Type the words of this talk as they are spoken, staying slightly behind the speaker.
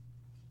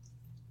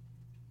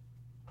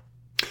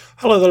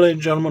Hello there, ladies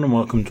and gentlemen, and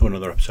welcome to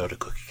another episode of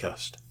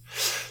CookieCast.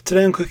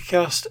 Today on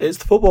CookieCast, it's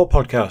the football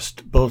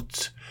podcast,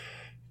 but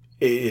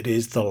it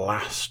is the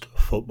last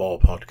football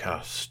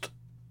podcast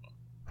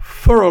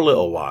for a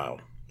little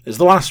while. It's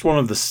the last one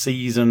of the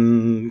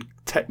season,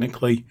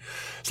 technically.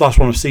 It's the last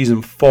one of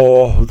season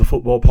 4 of the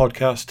football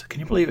podcast. Can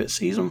you believe it?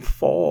 Season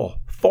 4.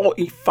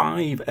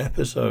 45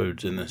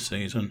 episodes in this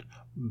season.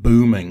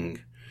 Booming.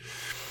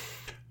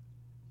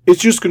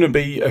 It's just going to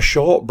be a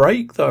short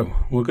break, though.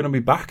 We're going to be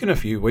back in a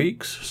few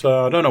weeks,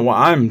 so I don't know what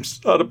I'm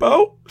sad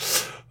about.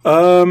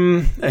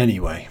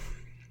 Anyway,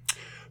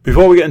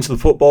 before we get into the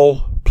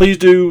football, please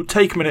do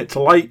take a minute to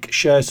like,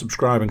 share,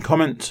 subscribe, and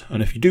comment.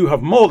 And if you do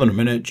have more than a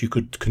minute, you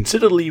could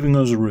consider leaving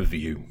us a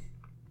review.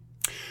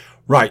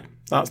 Right,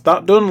 that's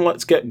that done.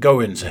 Let's get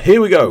going. So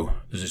here we go.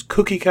 This is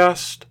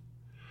CookieCast,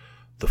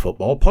 the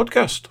football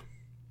podcast.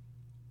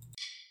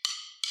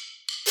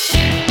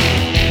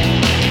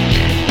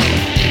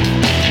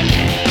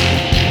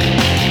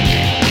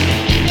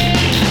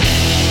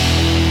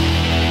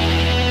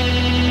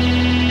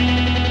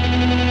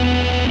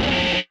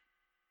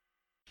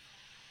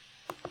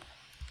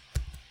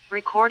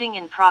 Recording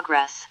in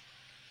progress.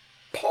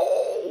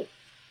 Paul.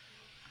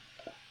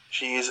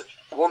 She is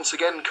once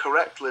again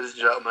correct, ladies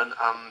and gentlemen,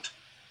 and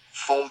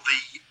for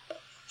the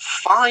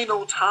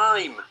final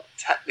time,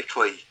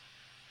 technically,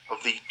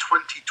 of the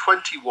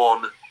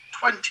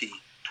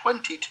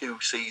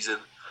 2021-2022 season,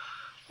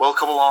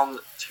 welcome along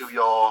to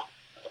your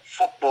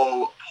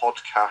football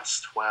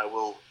podcast, where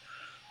we'll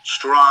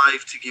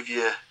strive to give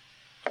you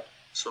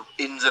some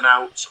ins and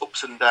outs,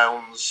 ups and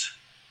downs,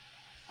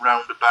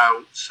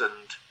 roundabouts,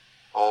 and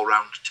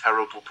all-round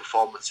terrible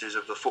performances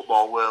of the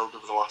football world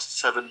over the last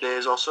 7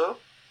 days or so.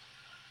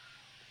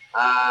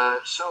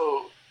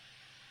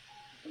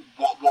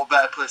 What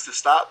better place to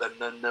start then?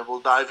 Then we'll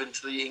dive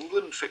into the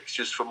England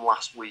fixtures from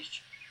last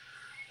week.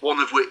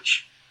 One of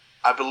which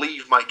I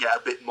believe might get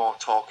a bit more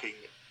talking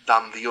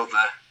than the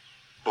other,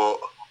 but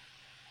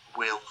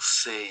we'll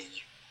see.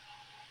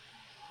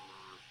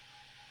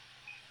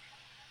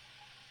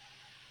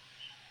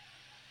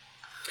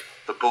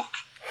 The book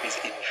is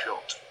in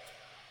shot.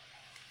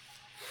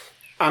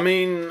 I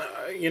mean,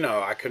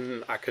 I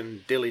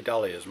can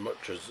dilly-dally as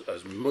much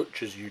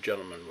as you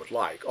gentlemen would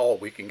like, or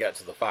we can get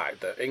to the fact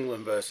that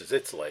England versus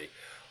Italy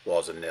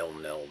was a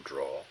 0-0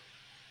 draw.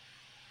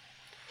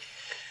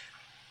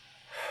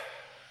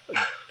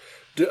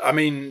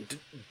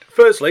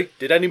 Firstly,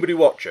 did anybody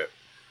watch it?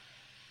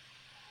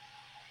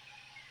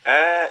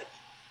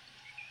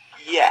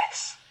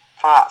 Yes,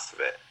 parts of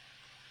it.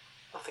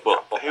 I think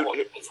But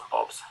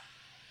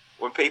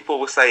when people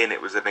were saying it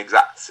was an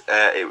exact,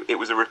 it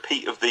was a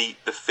repeat of the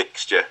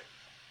fixture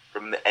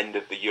from the end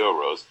of the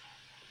Euros.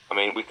 I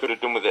mean, we could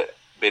have done with it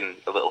been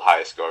a little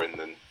higher scoring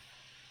than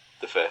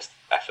the first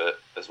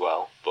effort as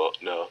well,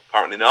 but no,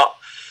 apparently not.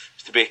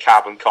 It's to be a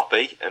carbon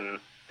copy,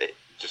 and it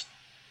just,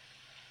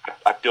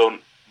 I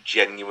don't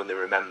genuinely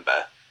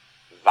remember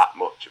that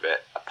much of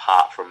it,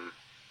 apart from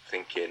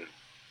thinking,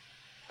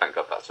 thank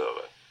God that's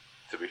over,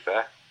 to be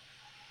fair.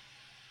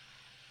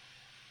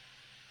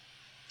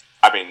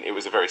 I mean, it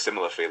was a very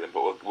similar feeling,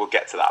 but we'll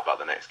get to that about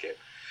the next game.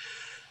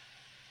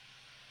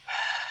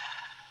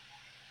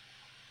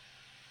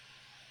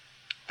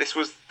 This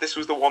was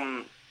the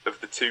one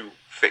of the two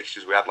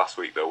fixtures we had last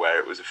week, though, where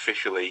it was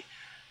officially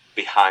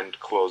behind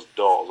closed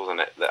doors,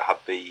 wasn't it? That had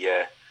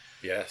the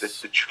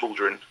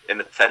children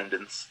in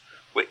attendance,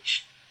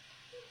 which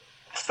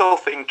I still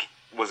think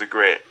was a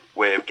great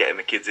way of getting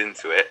the kids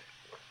into it,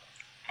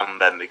 and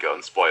then they go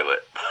and spoil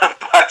it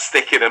by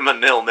sticking them a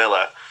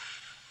 0-0.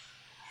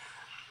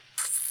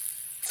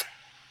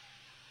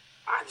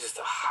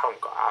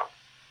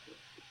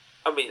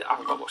 I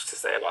haven't got much to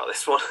say about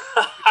this one.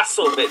 I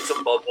saw bits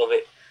and bobs of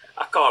it.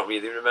 I can't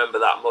really remember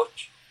that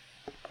much.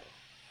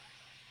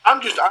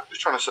 I'm just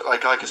trying to,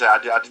 like I said,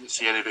 I didn't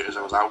see any of it as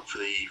I was out for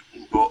the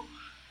evening, but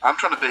I'm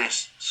trying to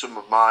base some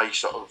of my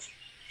sort of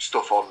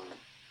stuff on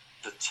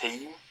the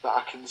team that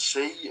I can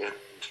see, and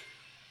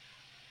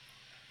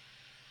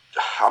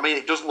I mean,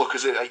 it doesn't look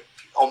as if, like,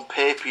 on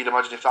paper, you'd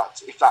imagine if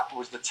that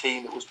was the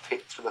team that was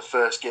picked for the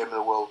first game of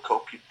the World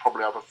Cup, you'd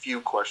probably have a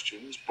few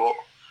questions, but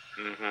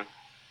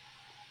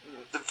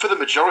for the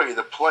majority of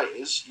the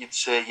players, you'd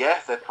say, yeah,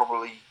 they're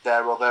probably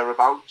there or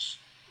thereabouts.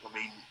 I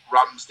mean,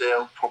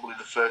 Ramsdale, probably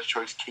the first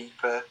choice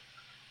keeper,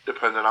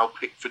 depending on how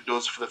Pickford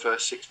does for the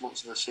first 6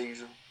 months of the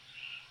season.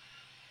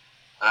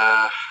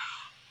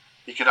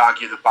 You could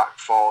argue the back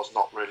four's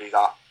not really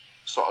that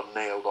sort of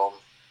nailed on,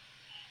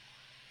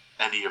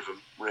 any of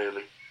them,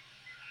 really.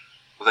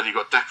 But then you've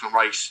got Declan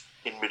Rice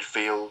in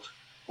midfield.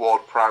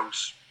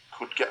 Ward-Prowse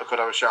could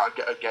have a shot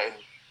at getting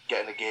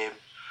a game.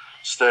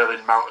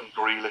 Sterling, Mount and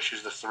Grealish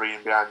is the three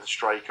in behind the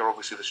striker.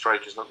 Obviously the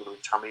striker's not going to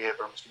be Tammy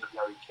Abraham, it's going to be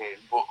Harry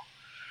Kane. But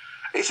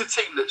it's a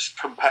team that's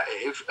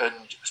competitive,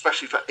 and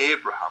especially for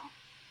Abraham,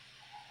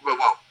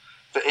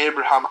 for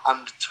Abraham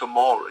and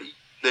Tomori,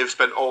 they've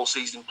spent all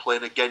season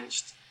playing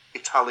against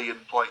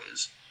Italian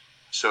players,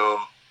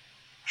 so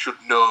should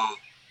know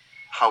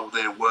how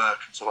they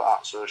work and stuff like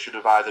that. So should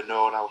have either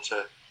known how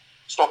to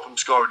stop him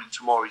scoring in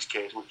Tomori's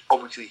case, which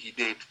obviously he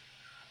did.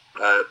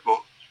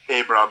 But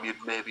Abraham,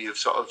 you'd maybe have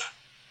sort of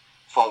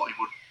thought he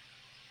would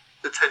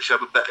potentially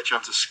have a better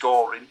chance of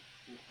scoring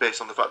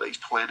based on the fact that he's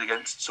played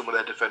against some of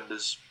their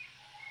defenders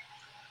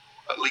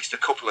at least a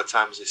couple of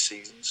times this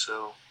season.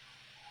 So,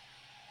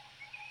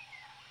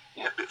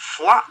 yeah, a bit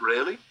flat,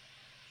 really.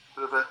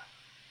 Bit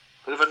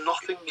of a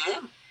nothing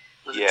game,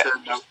 as it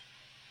turned out.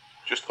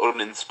 Just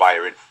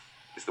uninspiring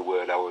is the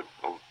word I would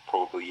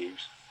probably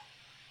use.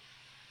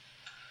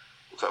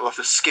 Looks like we'll have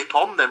to skip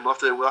on then. We'll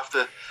have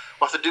to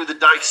do the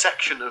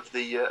dissection of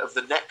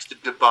the next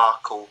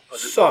debacle.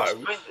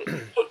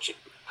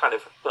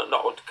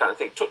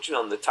 Touching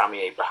on the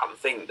Tammy Abraham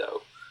thing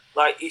though,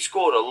 like he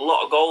scored a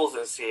lot of goals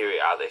in Serie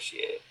A this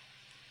year.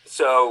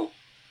 So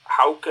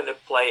how can a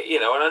player,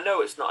 and I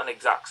know it's not an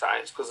exact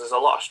science because there's a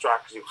lot of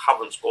strikers who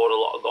haven't scored a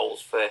lot of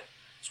goals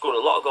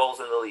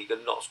in the league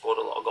and not scored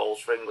a lot of goals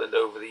for England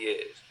over the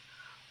years.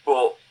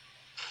 But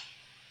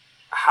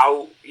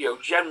how,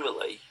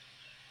 generally,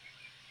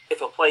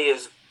 if a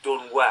player's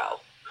done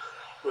well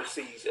for a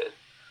season,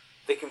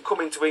 they can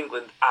come into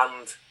England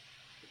and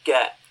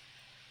get,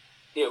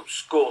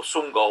 score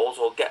some goals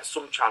or get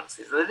some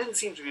chances. There didn't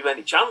seem to be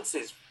many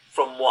chances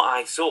from what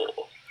I saw.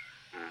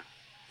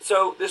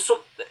 So there's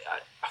some,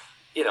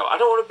 I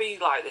don't want to be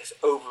like this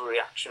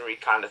overreactionary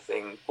kind of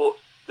thing, but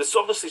there's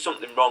obviously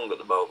something wrong at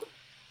the moment.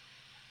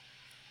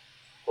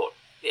 But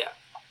yeah,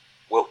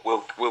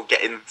 we'll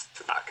get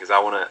into that because I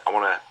want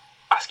to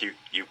ask you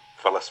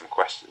fellas some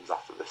questions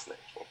after this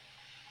next one.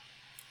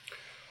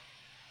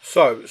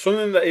 So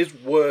something that is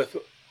worth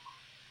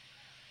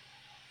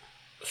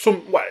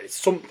it's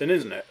something,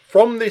 isn't it?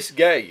 From this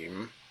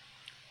game,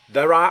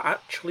 there are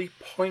actually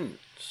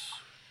points.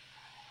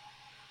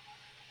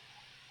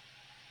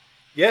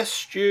 Yes,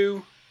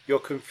 Stu, your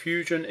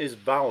confusion is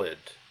valid.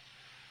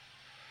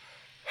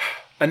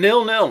 A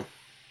 0-0.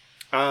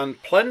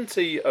 And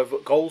plenty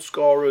of goal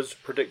scorers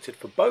predicted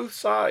for both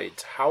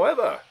sides.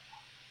 However,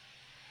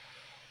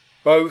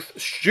 both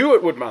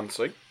Stuart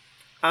Woodmansey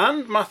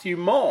and Matthew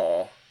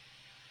Moore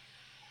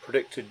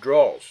predicted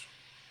draws,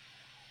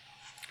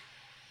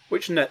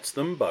 which nets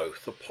them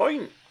both a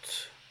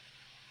point.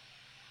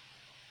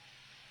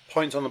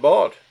 Points on the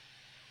board.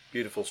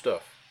 Beautiful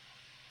stuff.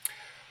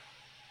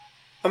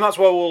 And that's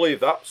where we'll leave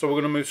that. So we're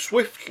going to move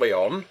swiftly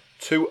on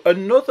to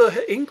another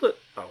England.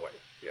 Oh, wait.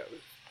 Yeah,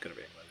 it's going to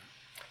be England.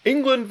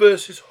 England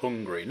versus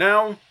Hungary.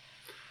 Now,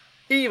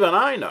 even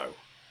I know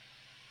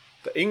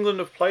that England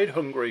have played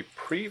Hungary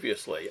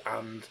previously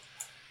and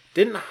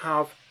didn't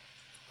have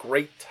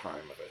great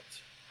time of it.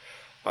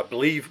 I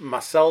believe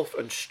myself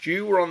and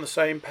Stu were on the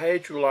same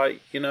page. We're like,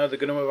 they're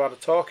going to have had a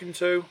talking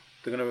to.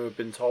 They're going to have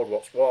been told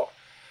what's what.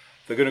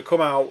 They're going to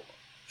come out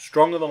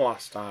stronger than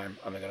last time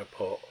and they're going to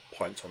put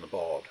points on the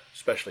board,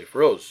 especially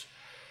for us.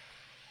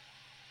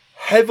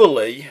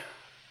 Heavily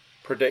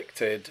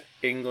predicted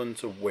England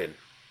to win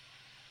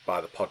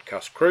by the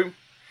podcast crew.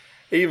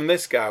 Even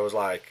this guy was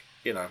like,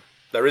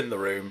 they're in the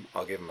room,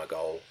 I'll give them a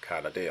goal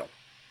kind of deal.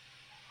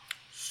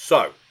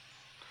 So,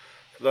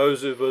 for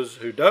those of us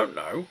who don't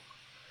know,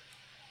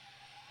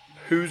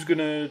 who's going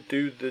to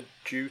do the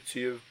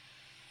duty of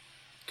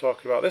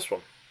talking about this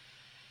one?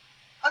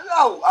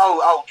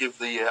 I'll give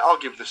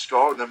the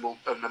score, and then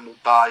we'll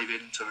dive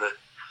into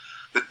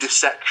the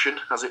dissection,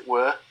 as it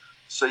were.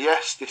 So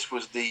yes, this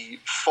was the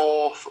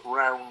fourth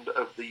round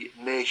of the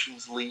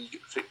Nations League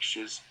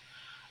fixtures,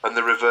 and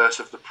the reverse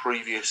of the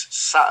previous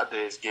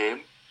Saturday's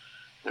game.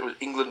 It was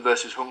England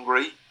versus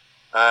Hungary.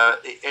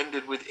 It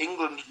ended with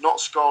England not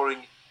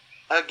scoring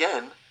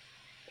again.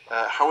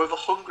 However,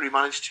 Hungary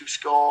managed to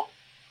score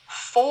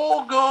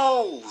 4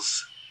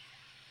 goals,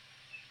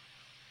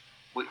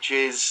 which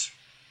is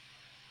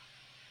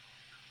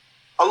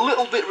a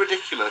little bit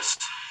ridiculous.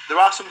 There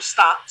are some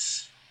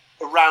stats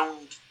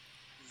around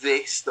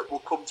this that we'll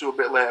come to a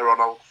bit later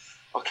on.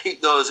 I'll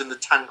keep those in the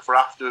tank for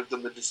after we've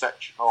done the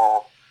dissection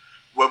or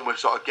when we're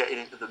sort of getting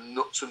into the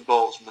nuts and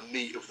bolts and the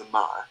meat of the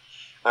matter.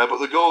 But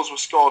the goals were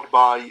scored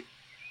by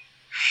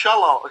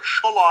Scholli,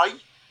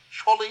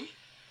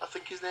 I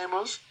think his name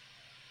was.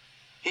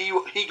 He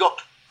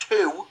got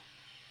 2.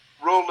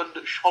 Roland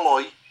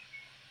Scholli,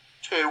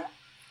 2.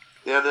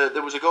 Yeah,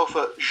 there was a goal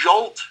for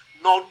Zsolt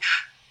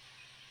Nodge,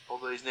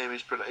 although his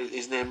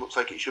name looks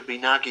like it should be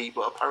Nagy,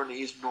 but apparently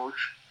he's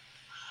Nodge.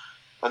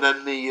 And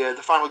then the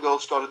final goal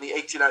scored in the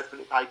 89th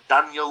minute by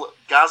Daniel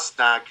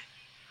Gazdag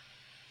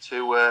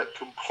to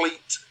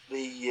complete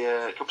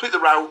the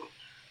route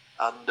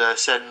and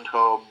send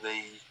home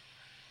the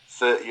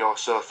 30 or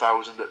so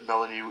thousand at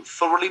Molineux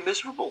thoroughly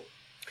miserable.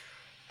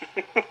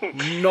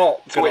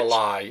 Not gonna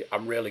lie,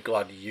 I'm really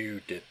glad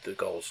you did the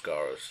goal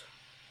scorers,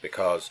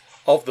 because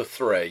of the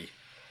 3,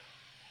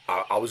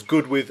 I was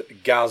good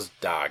with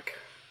Gazdag.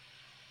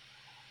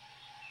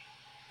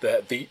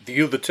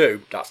 The other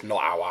 2, that's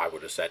not how I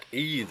would have said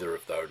either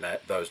of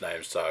those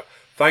names. So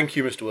thank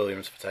you, Mr.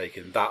 Williams, for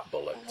taking that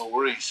bullet. No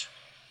worries.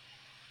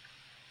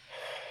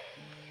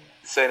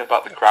 Saying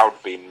about the crowd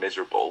being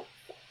miserable,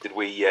 did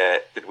we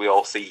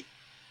all see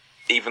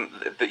even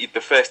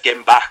the first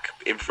game back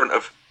in front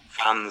of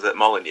fans at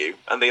Molineux,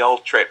 and they all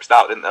traipsed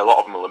out, didn't they? A lot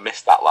of them will have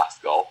missed that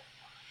last goal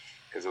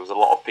because there was a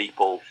lot of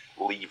people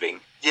leaving.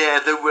 Yeah,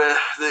 there were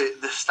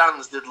the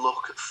stands did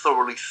look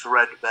thoroughly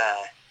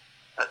threadbare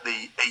at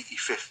the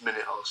 85th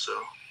minute or so.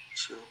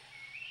 So the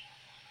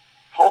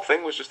whole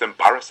thing was just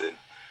embarrassing.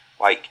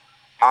 Like,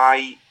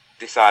 I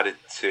decided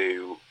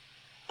to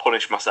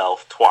punish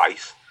myself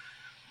twice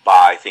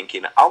by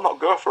thinking I'll not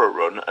go for a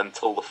run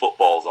until the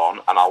football's on,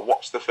 and I'll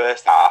watch the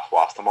first half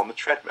whilst I'm on the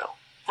treadmill.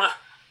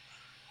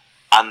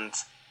 And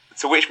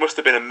to which must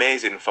have been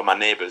amazing for my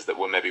neighbours that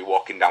were maybe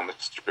walking down the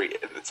street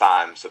at the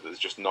time, so there's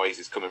just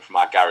noises coming from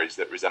our garage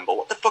that resemble,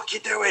 what the fuck you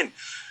doing?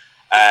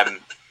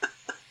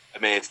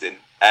 Amazing.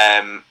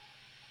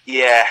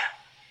 Yeah,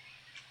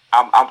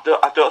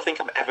 I don't think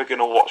I'm ever going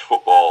to watch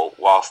football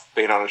whilst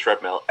being on a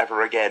treadmill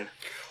ever again.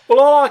 Well,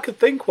 all I could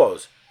think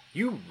was,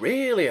 you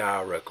really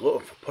are a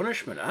glutton for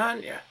punishment,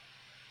 aren't you?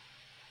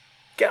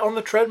 Get on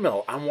the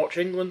treadmill and watch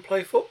England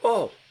play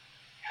football.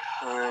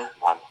 Man.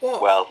 What?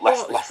 Well, What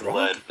is lesson wrong?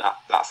 learned.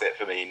 That's it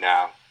for me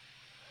now.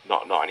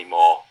 Not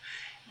anymore.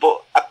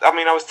 But I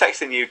mean, I was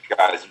texting you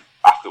guys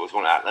afterwards,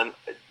 wasn't I? And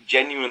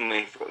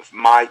genuinely,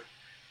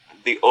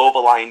 the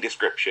overlying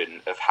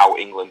description of how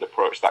England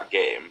approached that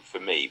game for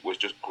me was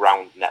just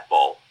ground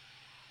netball.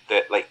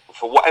 That, like,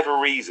 for whatever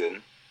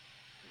reason,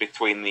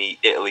 between the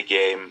Italy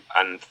game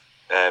and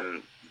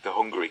the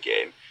Hungary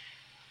game,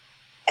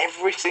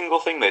 every single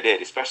thing they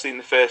did, especially in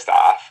the first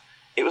half,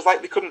 it was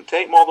like they couldn't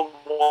take more than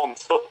one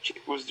touch.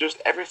 It was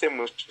just, everything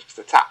was just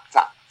a tap,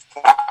 tap,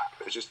 tap.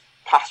 It was just,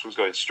 pass was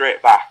going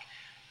straight back.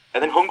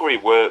 And then Hungary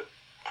were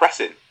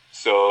pressing.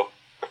 So,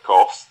 of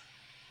course,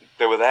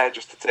 they were there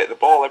just to take the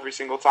ball every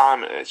single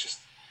time. And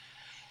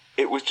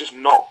it was just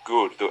not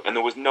good. And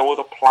there was no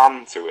other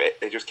plan to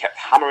it. They just kept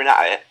hammering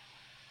at it.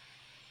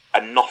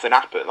 And nothing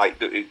happened.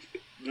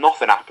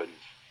 Nothing happened.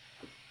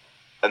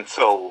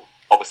 Until,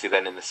 obviously,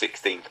 then in the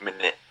 16th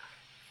minute,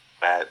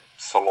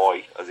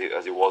 Soloy,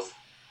 as he was,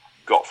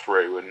 got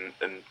through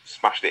and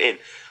smashed it in.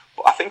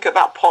 But I think at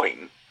that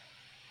point,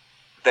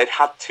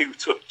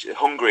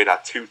 Hungary had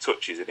had two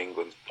touches in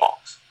England's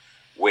box,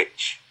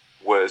 which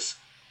was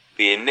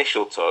the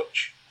initial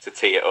touch to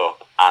tee it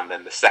up and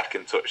then the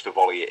second touch to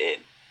volley it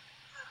in.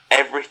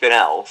 Everything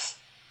else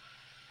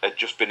had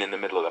just been in the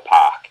middle of the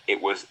park.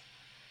 It was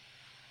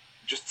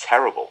just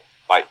terrible,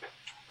 like,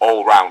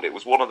 all round. It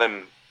was one of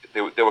them,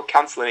 they were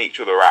cancelling each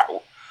other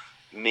out,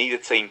 neither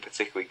team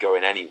particularly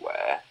going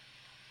anywhere.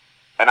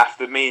 And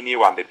after me and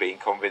you, Andy, being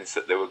convinced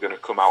that they were going to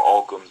come out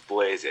all guns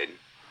blazing,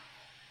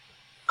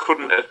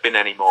 couldn't have been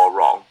any more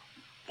wrong.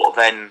 But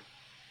then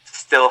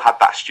still had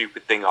that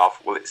stupid thing of,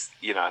 well, it's,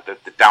 you know, they're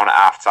down at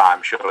half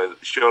time,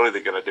 surely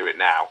they're going to do it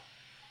now.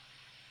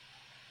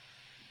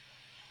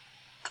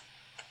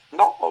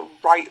 Not a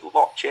right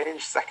lot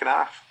changed second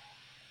half.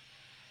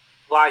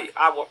 Like,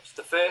 I watched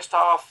the first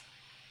half,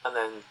 and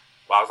then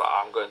I was like,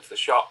 I'm going to the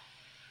shop.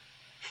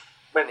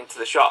 Went into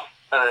the shop,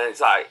 and then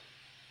it's like,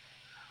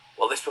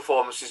 well, this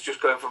performance is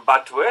just going from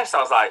bad to worse. I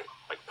was like,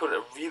 I couldn't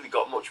have really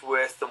got much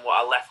worse than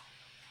what I left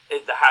in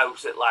the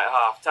house at like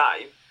half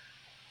time.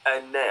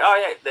 And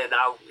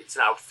it's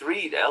now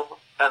 3-0,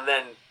 and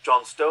then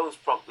John Stones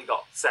promptly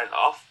got sent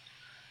off.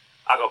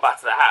 I got back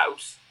to the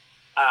house,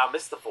 and I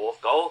missed the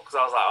fourth goal because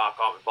I was like, I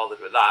can't be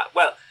bothered with that.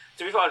 Well,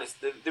 to be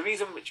honest, the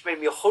reason which made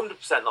me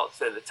 100% not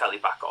turn the telly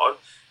back on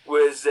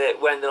was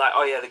when they're like,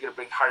 they're going to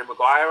bring Harry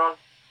Maguire on.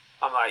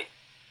 I'm like,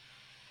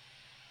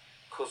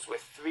 because we're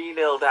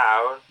 3-0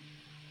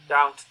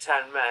 down to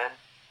 10 men.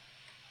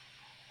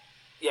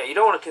 Yeah, you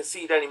don't want to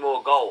concede any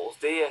more goals,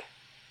 do you?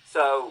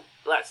 So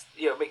let's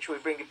make sure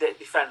we bring a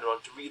defender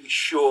on to really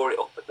shore it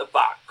up at the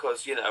back,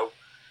 because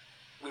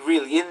we're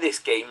really in this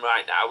game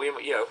right now. We've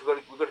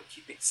got to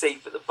keep it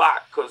safe at the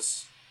back,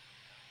 because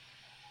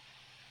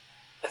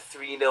a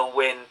 3-0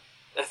 win,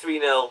 a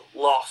 3-0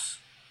 loss.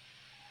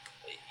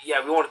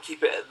 Yeah, we want to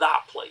keep it at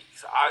that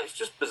place. It's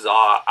just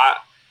bizarre.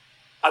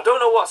 I don't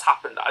know what's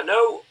happened. I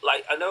know,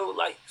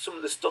 some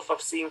of the stuff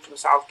I've seen from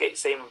Southgate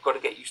saying we've got to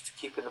get used to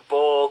keeping the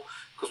ball,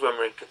 because when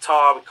we're in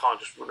Qatar, we can't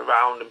just run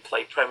around and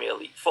play Premier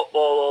League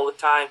football all the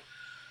time.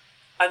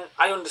 And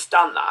I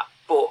understand that,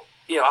 but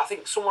I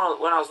think someone,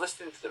 when I was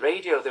listening to the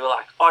radio, they were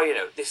like,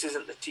 this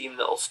isn't the team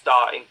that'll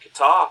start in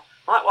Qatar.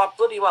 I'm like, well, I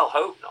bloody well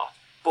hope not.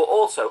 But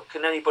also,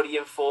 can anybody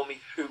inform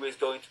me who is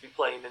going to be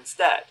playing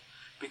instead?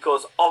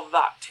 Because of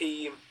that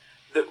team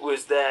that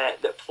was there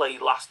that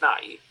played last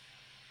night,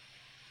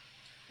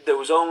 there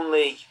was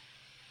only,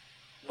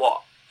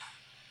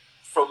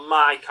 from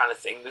my kind of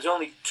thing, there's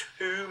only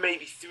 2,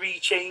 maybe 3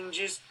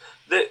 changes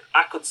that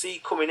I could see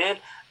coming in,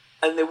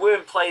 and they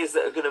weren't players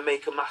that are going to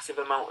make a massive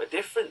amount of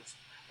difference.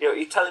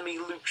 You're telling me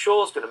Luke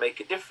Shaw's going to make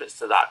a difference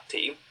to that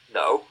team?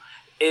 No.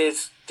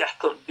 Is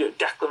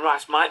Declan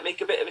Rice might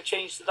make a bit of a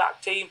change to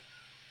that team?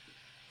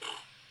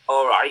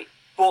 All right,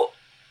 but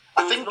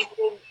I think.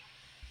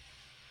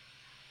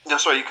 No,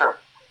 sorry, you can't.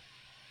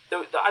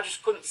 I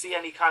just couldn't see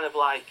any kind of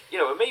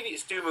maybe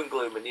it's doom and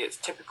gloom, and it's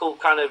typical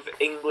kind of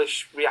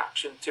English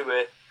reaction to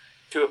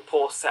a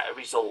poor set of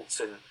results,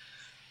 and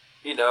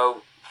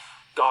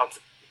God,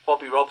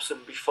 Bobby Robson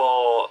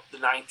before the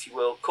 '90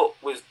 World Cup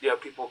was,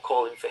 people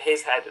calling for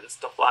his head and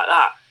stuff like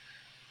that,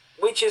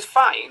 which is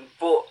fine,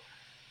 but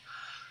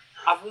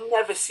I've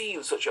never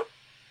seen such a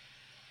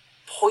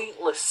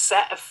pointless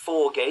set of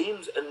 4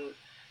 games and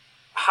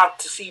had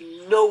to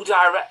see no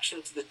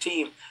direction to the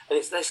team. And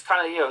it's this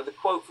kind of, the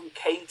quote from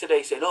Kane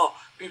today saying, "Oh,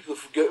 people are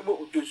forgetting what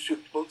we did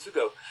 6 months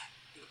ago."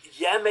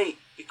 Yeah, mate,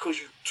 because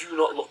you do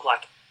not look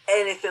like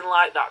anything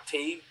like that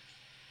team.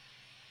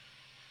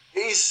 It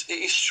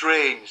is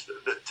strange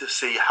to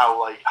see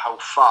how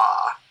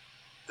far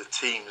the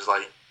team's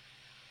I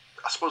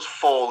suppose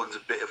fallen is a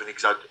bit of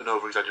an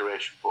over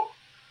exaggeration, but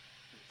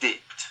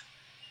dipped.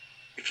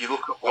 If you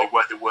look at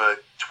where they were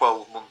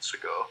 12 months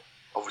ago,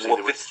 obviously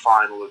they were in the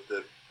final of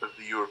the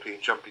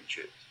European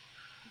Championships.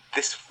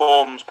 This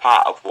forms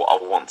part of what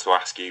I want to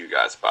ask you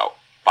guys about,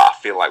 but I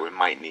feel like we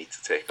might need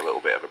to take a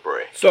little bit of a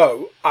break.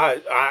 So,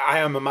 I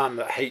am a man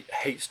that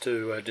hates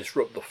to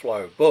disrupt the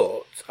flow,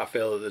 but I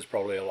feel that there's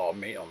probably a lot of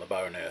meat on the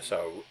bone here,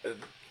 so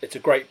it's a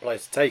great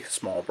place to take a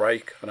small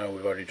break. I know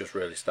we've only just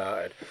really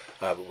started,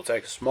 but we'll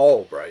take a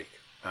small break,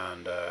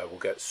 and we'll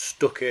get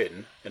stuck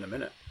in a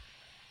minute.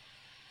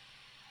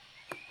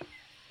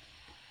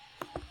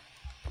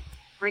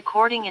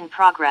 Recording in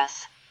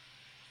progress.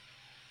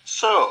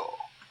 So,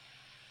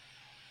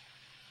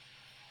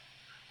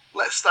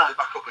 let's start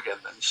back up again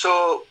then.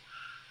 So,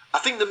 I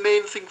think the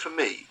main thing for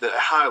me that I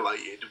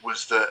highlighted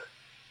was that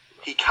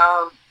he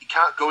can't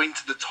go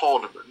into the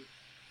tournament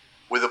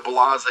with a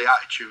blasé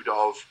attitude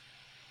of,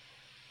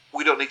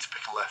 we don't need to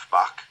pick a left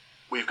back.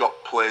 We've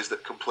got players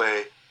that can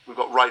play. We've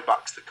got right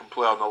backs that can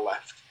play on the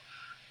left.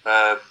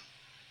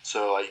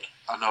 So,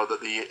 I know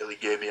that the Italy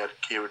game he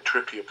had Kieran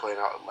Trippier playing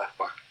out at left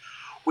back,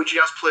 which he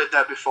has played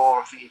there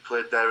before. I think he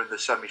played there in the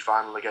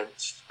semi-final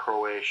against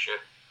Croatia.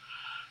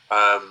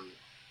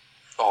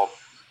 Or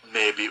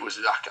maybe it was,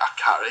 I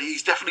can't.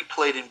 He's definitely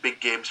played in big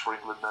games for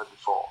England there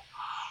before.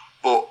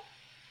 But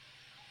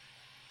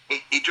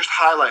it just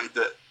highlighted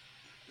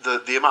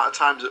that the amount of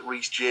times that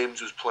Reece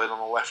James was playing on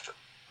the left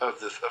of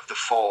the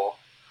 4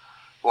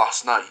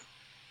 last night,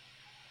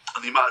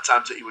 and the amount of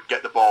times that he would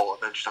get the ball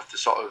and then just have to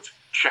sort of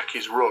check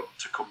his run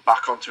to come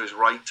back onto his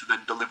right to then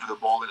deliver the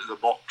ball into the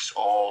box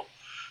or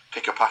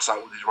pick a pass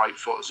out with his right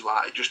foot as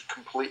well. It just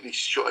completely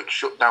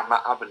shut down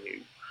that avenue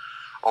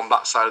on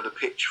that side of the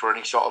pitch for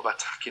any sort of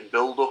attacking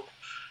build-up.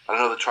 And I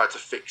know they tried to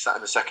fix that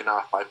in the second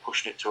half by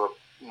pushing it to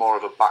more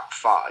of a back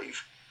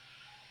 5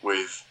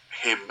 with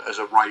him as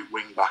a right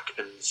wing-back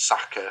and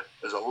Saka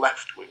as a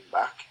left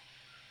wing-back.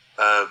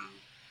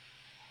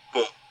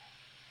 But,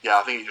 yeah,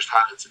 I think it just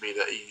highlighted to me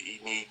that he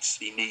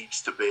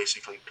needs to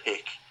basically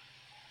pick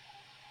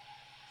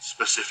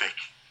specific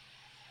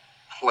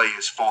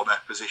players for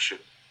their position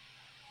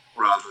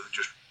rather than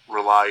just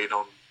relying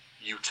on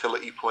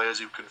utility players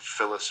who can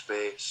fill a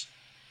space.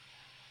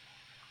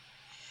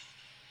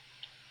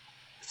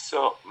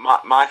 So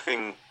my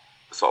thing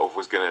sort of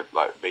was going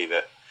to be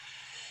that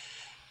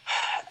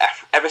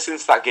ever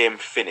since that game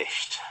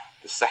finished,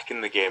 the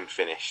second the game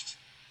finished,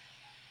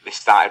 they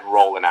started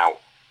rolling out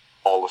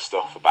all the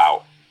stuff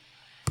about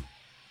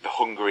the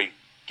Hungary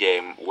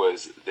game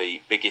was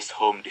the biggest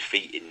home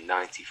defeat in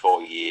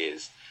 94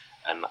 years,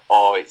 and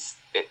it's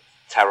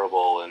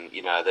terrible, and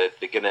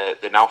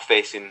they're now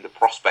facing the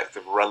prospect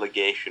of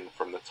relegation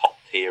from the top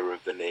tier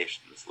of the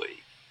Nations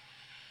League.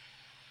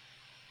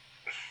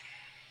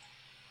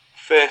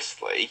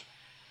 Firstly,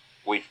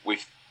 we've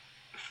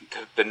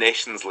the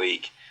Nations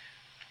League,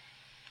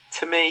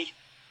 to me,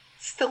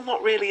 still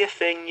not really a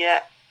thing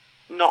yet.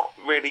 Not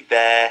really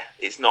there.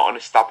 It's not an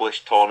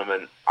established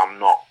tournament. I'm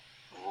not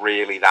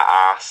really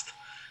that arsed.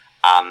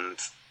 And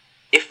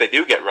if they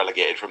do get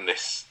relegated from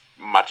this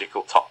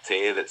magical top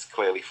tier that's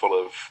clearly full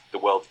of the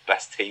world's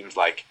best teams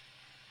like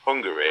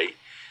Hungary,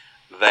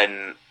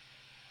 then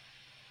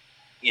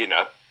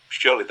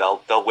surely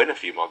they'll win a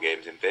few more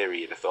games in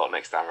theory, you'd have thought,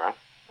 next time around.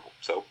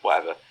 So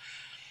whatever.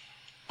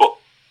 But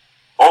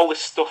all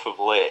this stuff of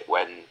late,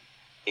 when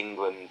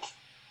England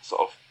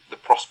sort of the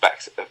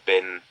prospects have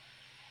been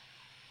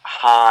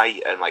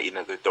high and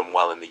they've done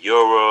well in the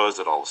Euros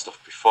and all the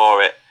stuff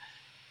before it,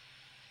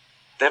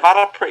 they've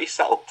had a pretty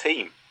settled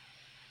team.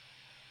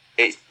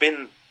 It's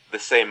been the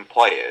same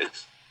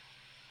players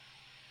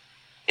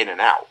in and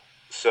out.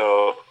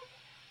 So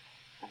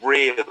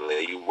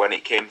really, when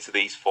it came to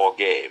these 4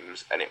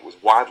 games, and it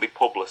was widely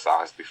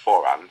publicised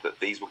beforehand that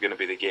these were going to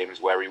be the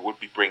games where he would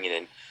be bringing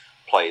in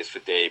players for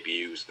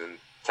debuts and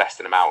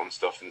testing them out and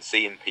stuff, and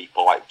seeing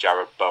people like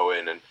Jared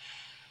Bowen and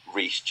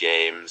Reece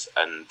James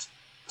and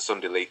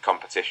Sunday League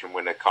competition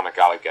winner Conor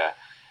Gallagher,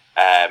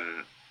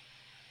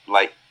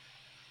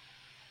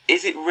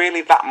 is it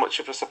really that much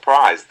of a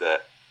surprise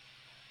that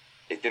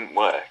it didn't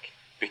work?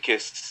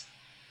 Because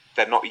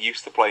they're not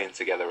used to playing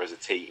together as a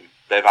team.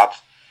 They've had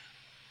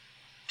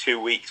 2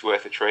 weeks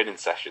worth of training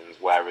sessions,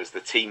 whereas the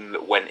team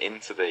that went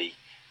into the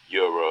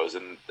Euros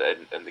and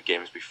the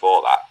games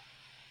before that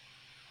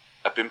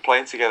have been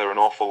playing together an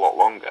awful lot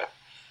longer.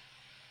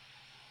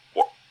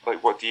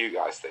 What do you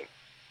guys think?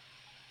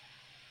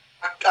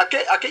 I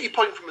get your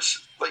point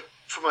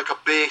from a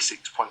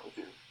basics point of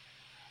view,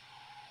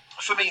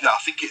 for me, I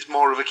think it's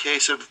more of a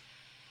case of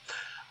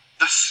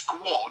the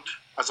squad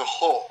as a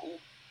whole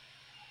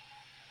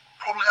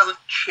probably hasn't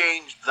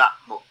changed that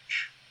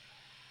much.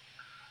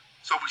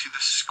 So obviously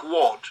the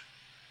squad,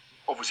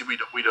 obviously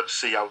we don't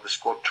see how the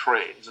squad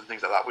trains and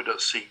things like that. We don't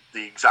see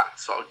the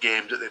exact sort of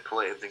games that they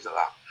play and things like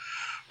that.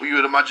 But you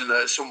would imagine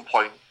that at some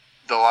point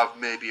they'll have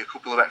maybe a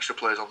couple of extra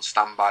players on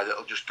standby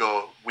that'll just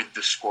go with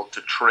the squad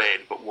to train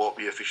but won't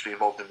be officially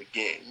involved in the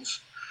games.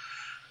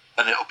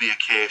 And it'll be a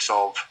case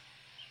of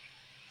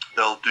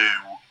they'll do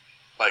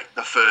like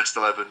the first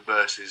 11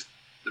 versus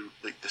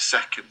the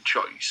second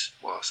choice.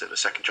 Well, I say the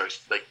second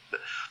choice, like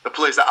the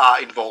players that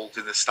are involved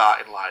in the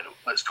starting lineup.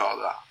 Let's call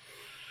it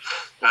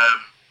that.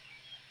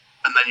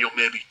 And then you'll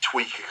maybe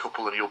tweak a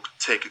couple, and you'll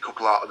take a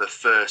couple out of the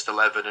first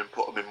 11 and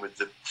put them in with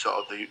the sort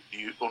of the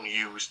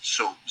unused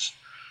subs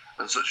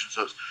and such,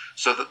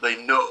 so that they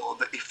know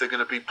that if they're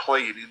going to be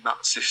playing in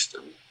that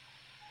system,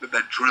 that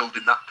they're drilled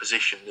in that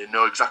position. They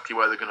know exactly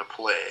where they're going to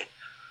play.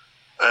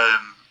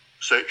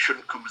 So it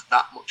shouldn't come as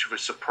that much of a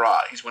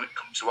surprise when it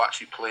comes to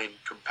actually playing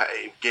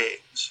competitive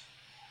games.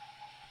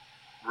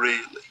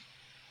 Really.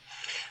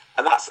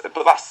 And that's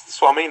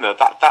what I mean though.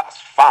 That's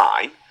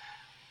fine,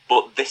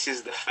 but this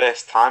is the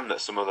first time that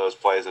some of those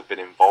players have been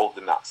involved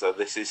in that. So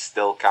this is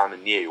still kind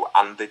of new,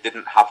 and they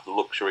didn't have the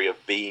luxury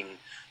of being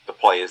the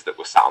players that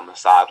were sat on the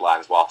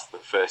sidelines whilst the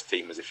first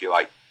teamers, if you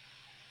like,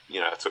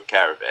 took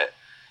care of it.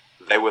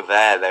 They were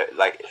there. They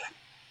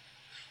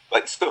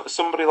like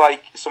somebody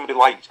like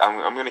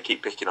I'm going to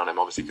keep picking on him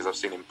obviously because I've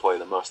seen him play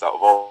the most out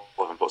of all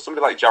of them. But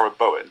somebody like Jarrod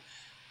Bowen,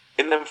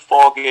 in them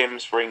 4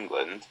 games for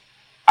England,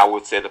 I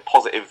would say the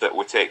positive that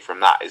we take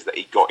from that is that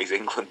he got his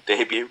England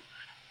debut,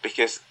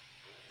 because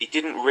he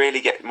didn't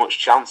really get much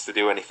chance to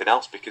do anything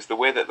else, because the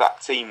way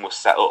that team was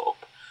set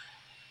up,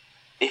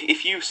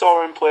 if you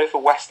saw him play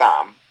for West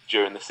Ham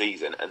during the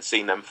season and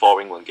seen them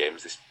 4 England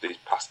games this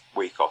past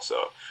week or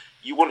so,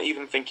 you wouldn't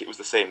even think it was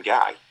the same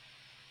guy,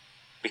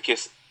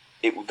 because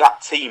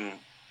that team,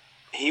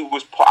 he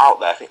was put out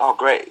there. I think, oh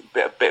great,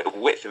 bit of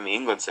width in the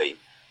England team.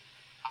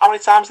 How many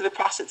times did they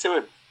pass it to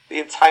him? The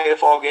entire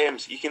 4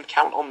 games, you can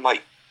count on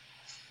like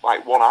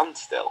one hand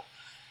still.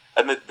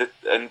 And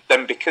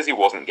then because he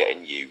wasn't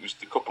getting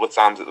used, a couple of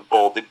times that the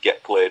ball did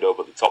get played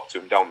over the top to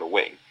him down the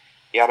wing,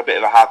 he had a bit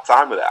of a hard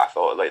time with it. I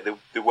thought like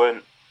they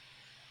weren't.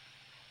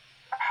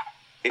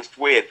 It's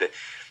weird that,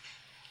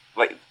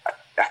 like,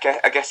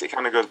 I guess it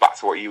kind of goes back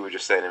to what you were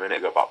just saying a minute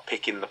ago about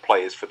picking the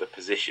players for the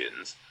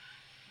positions,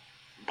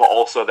 but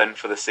also then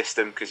for the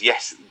system. Because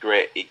yes,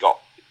 great, he got,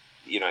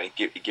 he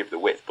give the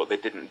width, but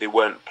they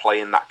weren't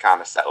playing that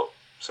kind of setup,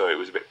 so it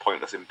was a bit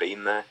pointless in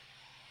being there.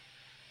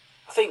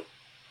 I think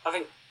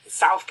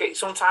Southgate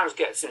sometimes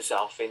gets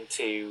himself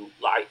into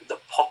like the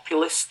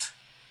populist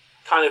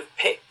kind of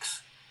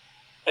picks,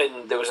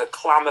 and there was a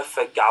clamour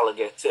for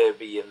Gallagher to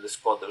be in the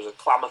squad. There was a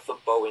clamour for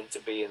Bowen to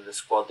be in the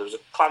squad. There was a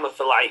clamour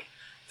for like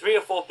 3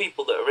 or 4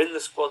 people that are in the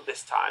squad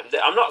this time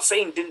that I'm not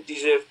saying didn't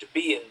deserve to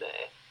be in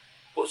there,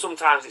 but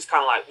sometimes it's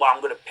kind of like, well,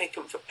 I'm going to pick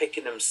them for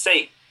picking them's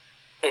sake.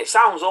 And it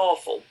sounds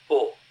awful,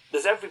 but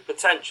there's every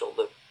potential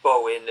that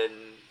Bowen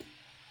and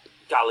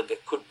Gallagher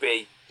could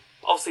be,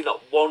 obviously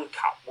not one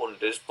cap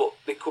wonders, but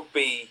they could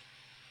be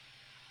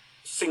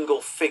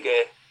single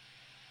figure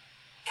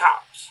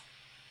caps,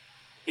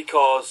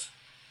 because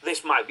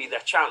this might be their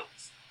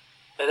chance.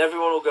 And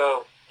everyone will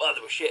go, well,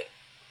 they were shit.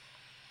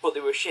 But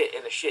they were shit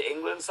in a shit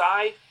England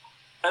side.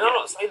 And I'm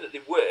not saying that they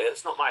were.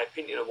 It's not my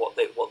opinion of what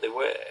they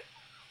were.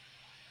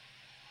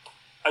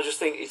 I just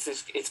think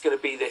it's going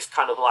to be this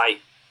kind of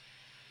like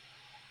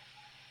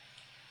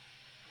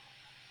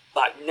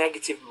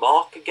negative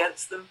mark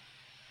against them,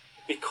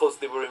 because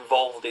they were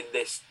involved in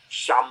this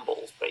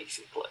shambles,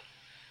 basically.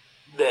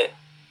 That,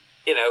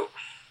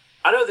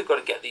 I know they've got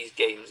to get these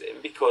games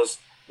in, because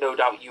no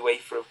doubt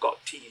UEFA have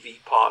got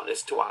TV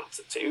partners to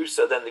answer to,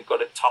 so then they've got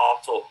to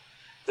tart up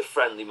the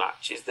friendly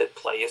matches that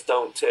players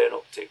don't turn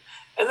up to.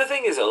 And the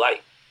thing is, I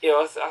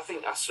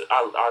think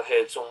I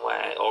heard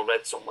somewhere or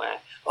read somewhere,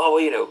 oh,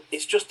 well,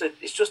 it's just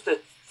a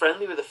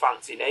friendly with a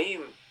fancy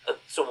name,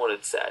 someone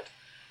had said.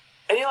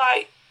 And you're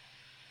like,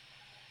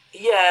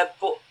 yeah,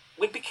 but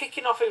we'd be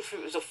kicking off if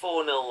it was a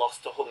 4-0 loss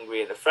to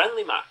Hungary in a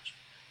friendly match,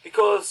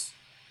 because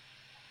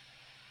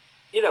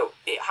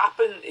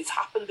it's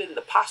happened in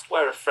the past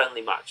where a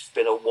friendly match has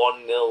been a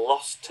 1-0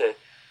 loss to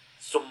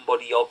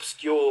somebody not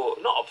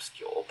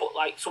obscure, but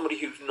like somebody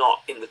who's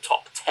not in the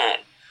top 10.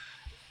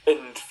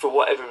 And for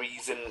whatever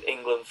reason,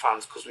 England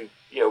fans, because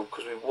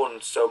we've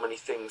won so many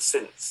things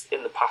since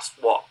in the past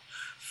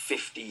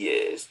 50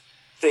 years,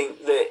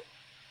 think that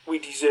we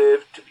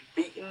deserve to be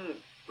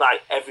beaten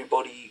like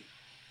everybody,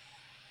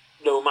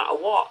 no matter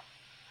what.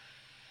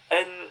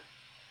 And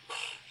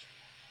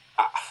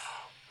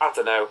I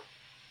don't know.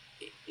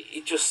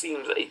 It just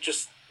seems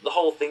the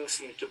whole thing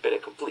seems to have been a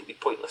completely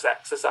pointless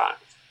exercise.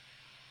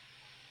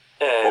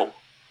 Well,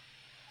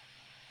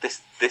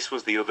 this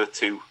was the other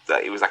two,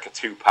 that it was like a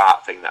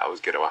 2-part thing that I was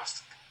going to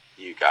ask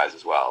you guys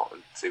as well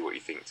and see what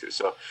you think too.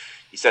 So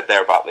you said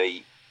there about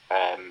the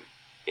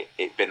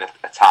it being a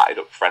tarted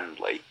up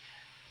friendly.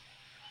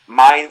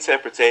 my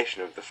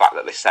interpretation of the fact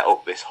that they set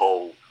up this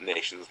whole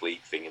Nations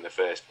League thing in the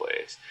first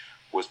place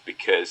was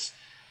because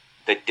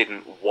they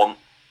didn't want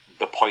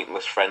the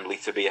pointless friendly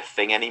to be a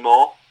thing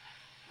anymore.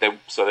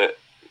 So that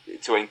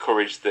to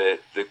encourage the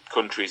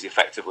countries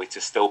effectively to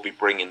still be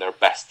bringing their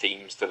best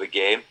teams to the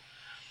game.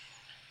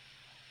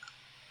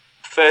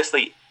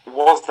 Firstly,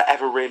 was that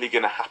ever really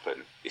going to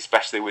happen,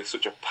 especially with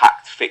such a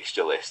packed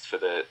fixture list for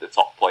the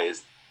top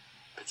players,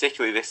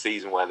 particularly this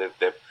season where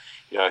they've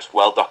it's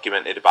well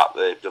documented about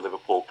the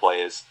Liverpool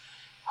players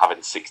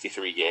having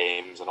 63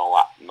 games and all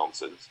that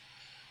nonsense,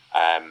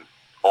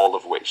 all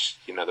of which,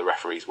 the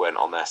referees weren't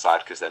on their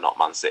side because they're not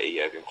Man City,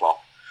 Jurgen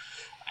Klopp.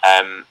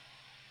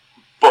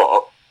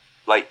 But,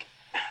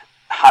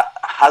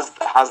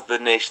 has the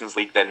Nations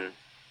League then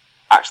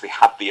actually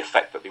had the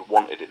effect that they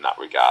wanted in that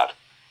regard?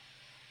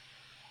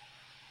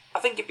 I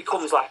think it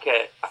becomes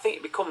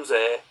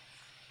a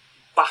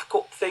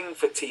backup thing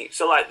for teams.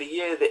 So, like the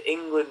year that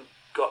England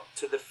got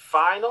to the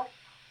final,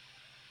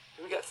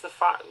 we got to the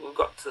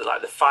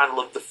final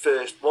of the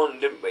first one,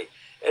 didn't we?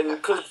 And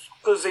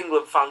because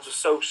England fans were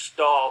so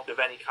starved of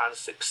any kind of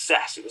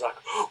success, it was like,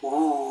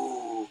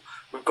 ooh,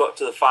 we've got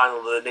to the final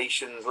of the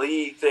Nations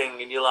League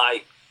thing, and you're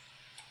like,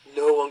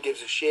 no one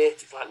gives a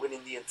shit. It's like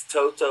winning the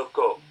Intertoto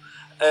Cup,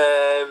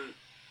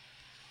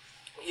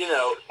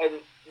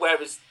 And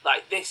whereas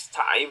like this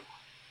time,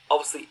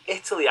 obviously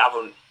Italy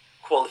haven't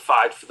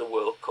qualified for the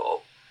World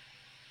Cup,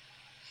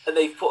 and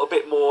they've put a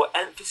bit more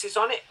emphasis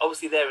on it.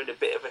 Obviously, they're in a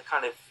bit of a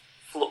kind of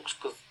flux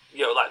because they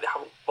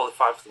haven't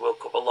qualified for the World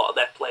Cup. A lot of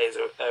their players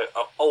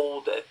are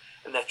older,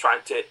 and they're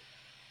trying to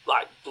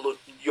blood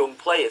young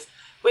players,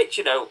 which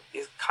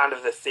is kind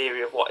of the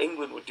theory of what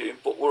England were doing.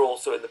 But we're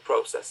also in the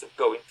process of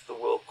going to the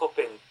World Cup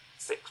in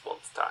 6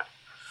 months' time.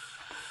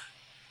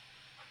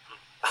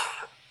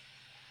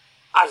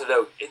 I don't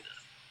know.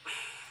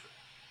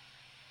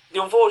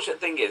 The unfortunate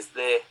thing is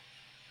the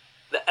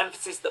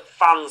emphasis that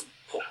fans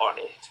put on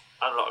it,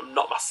 and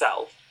not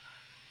myself,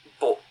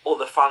 but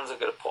other fans are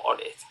going to put on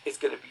it, is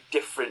going to be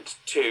different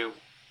to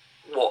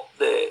what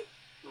the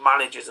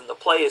managers and the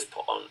players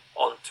put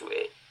onto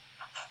it,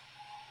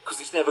 because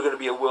it's never going to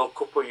be a World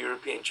Cup or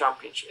European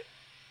Championship,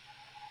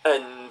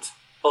 but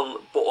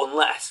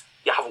unless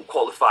you haven't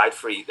qualified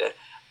for either,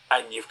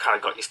 and you've kind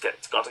of got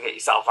to get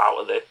yourself out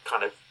of the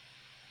kind of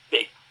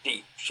big,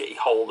 deep, shitty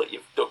hole that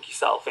you've dug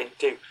yourself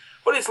into.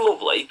 But it's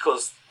lovely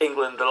because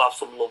England will have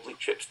some lovely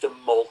trips to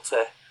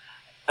Malta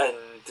and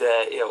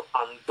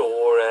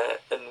Andorra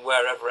and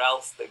wherever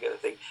else they're going to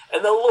think,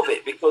 and they'll love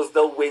it because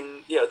they'll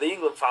win. The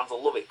England fans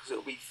will love it because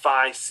it'll be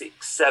 5,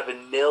 6,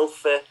 7-0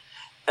 for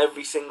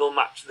every single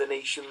match of the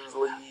Nations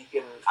League.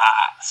 And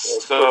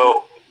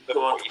so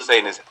what you're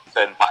saying is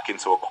turn back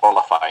into a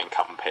qualifying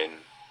campaign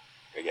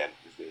again.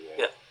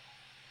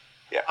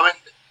 Yeah. I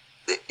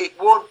mean, it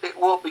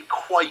won't be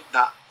quite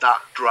that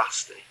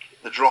drastic.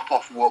 The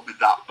drop-off won't be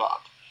that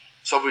bad.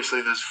 So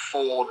obviously there's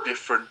 4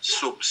 different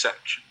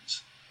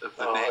subsections of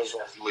the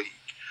Nations League.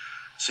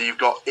 So you've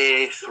got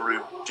A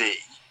through D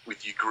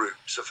with your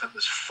groups. I think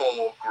there's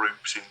 4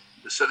 groups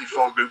there's certainly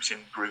 4 groups in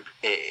Group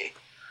A.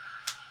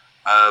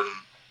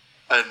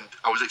 And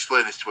I was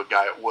explaining this to a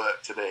guy at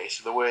work today.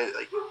 So the way,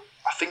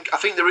 I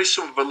think there is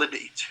some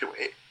validity to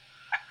it,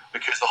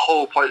 because the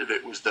whole point of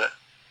it was that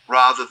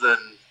rather than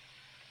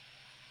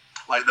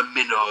the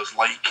minnows,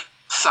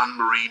 San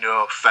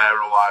Marino,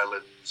 Faroe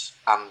Islands,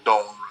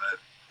 Andorra,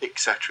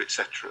 etc.,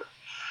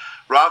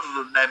 rather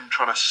than them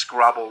trying to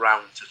scrabble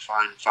around to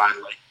find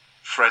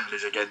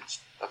friendlies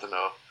against, I don't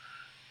know,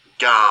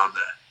 Ghana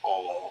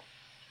or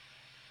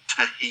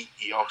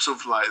Tahiti or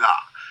something like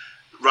that,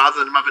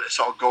 rather than having to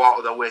sort of go out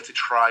of their way to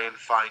try and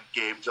find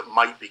games that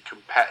might be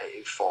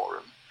competitive for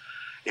them,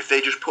 if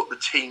they just put the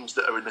teams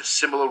that are in a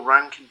similar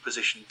ranking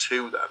position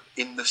to them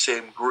in the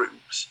same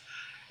groups,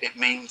 it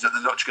means that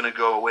they're not just going to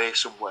go away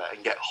somewhere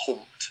and get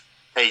humped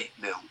 8-0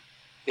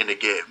 in a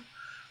game.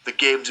 The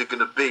games are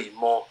going to be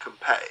more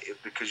competitive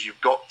because you've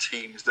got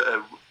teams that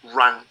are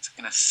ranked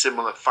in a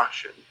similar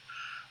fashion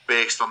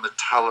based on the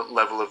talent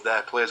level of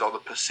their players or the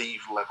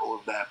perceived level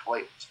of their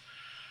players.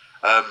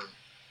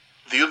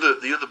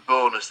 The other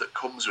bonus that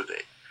comes with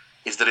it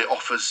is that it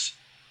offers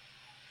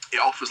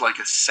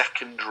a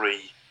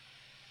secondary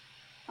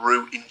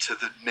route into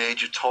the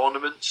major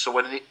tournaments. So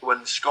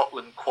when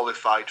Scotland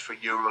qualified for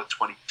Euro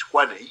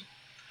 2020,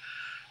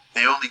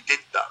 they only did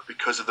that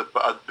because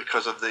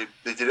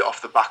they did it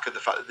off the back of the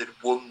fact that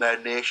they'd won their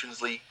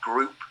Nations League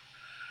group.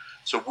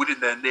 So winning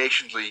their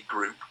Nations League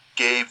group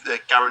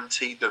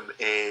guaranteed them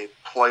a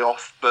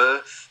playoff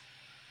berth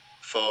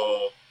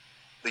for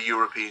the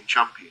European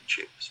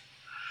Championships.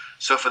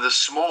 So for the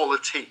smaller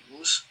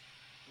teams,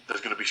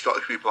 there's going to be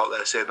Scottish people out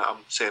there saying that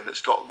I'm saying that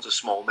Scotland's a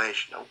small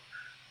nation. No,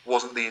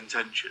 wasn't the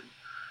intention.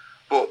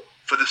 But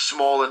for the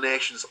smaller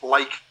nations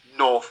like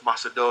North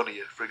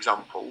Macedonia, for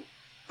example,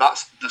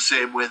 that's the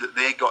same way that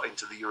they got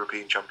into the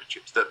European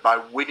Championships, that by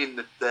winning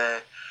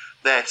their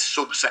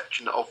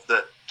subsection of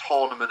the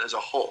tournament as a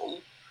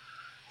whole,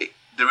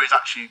 there is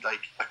actually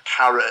a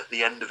carrot at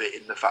the end of it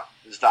in the fact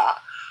that there's that.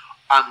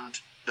 And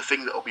the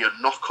thing that will be a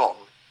knock-on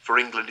for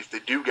England if they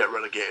do get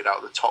relegated out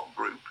of the top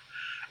group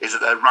is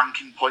that their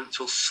ranking points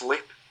will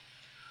slip.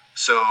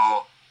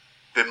 So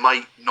they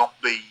might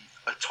not be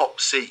a top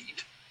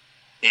seed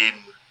in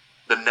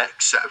the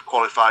next set of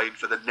qualifying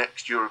for the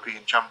next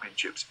European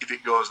Championships if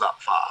it goes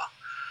that far.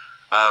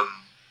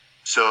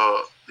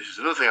 So this is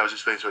another thing I was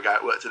explaining to a guy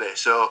at work today.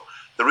 So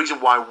the reason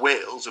why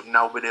Wales have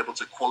now been able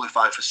to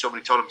qualify for so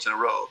many tournaments in a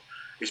row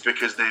is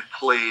because they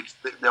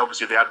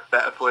obviously they had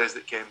better players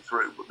that came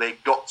through, but they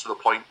got to the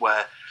point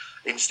where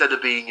instead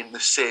of being in the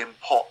same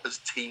pot as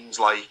teams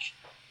like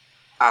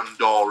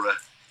Andorra,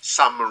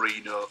 San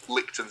Marino,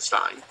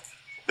 Liechtenstein,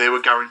 they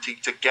were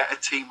guaranteed to get a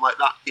team like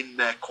that in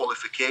their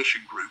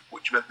qualification group,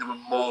 which meant they were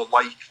more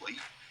likely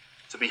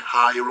to be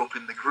higher up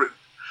in the group.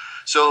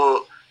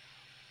 So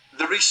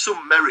there is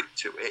some merit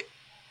to it.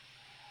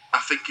 I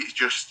think it's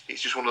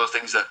just one of those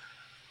things that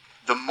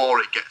the more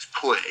it gets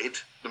played,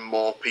 the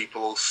more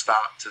people will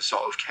start to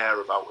sort of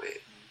care about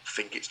it and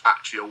think it's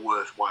actually a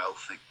worthwhile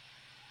thing.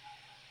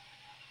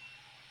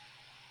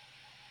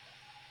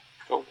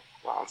 Cool.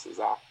 That answers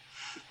that.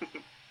 I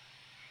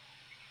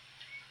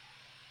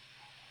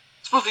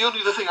suppose the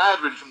only other thing I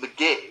had really from the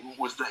game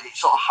was that it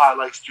sort of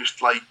highlights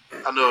just like,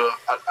 I know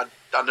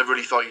I never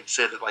really thought you'd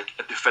say that like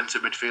a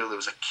defensive midfielder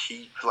was a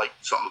key like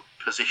sort of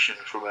position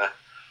from a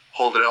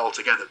holding it all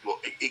together, but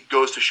it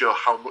goes to show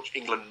how much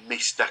England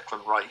miss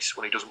Declan Rice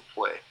when he doesn't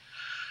play.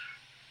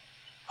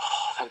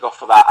 Oh, thank God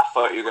for that. I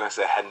thought you were going to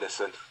say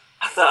Henderson.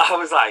 I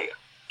was like,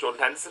 Jordan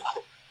Henderson?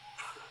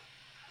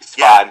 It's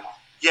fine.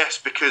 Yes,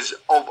 because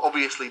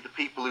obviously the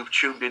people who've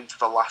tuned into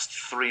the last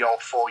 3 or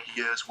 4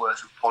 years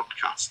worth of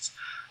podcasts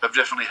have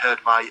definitely heard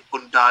my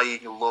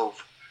undying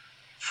love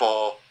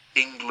for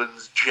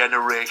England's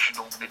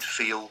generational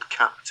midfield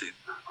captain.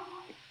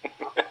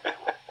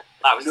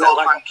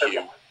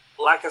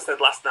 Like I said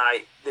last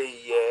night,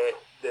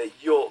 the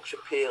Yorkshire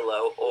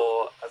Pirlo,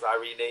 or as I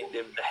renamed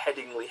him, the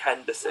Headingley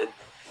Henderson,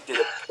 did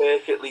a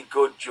perfectly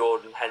good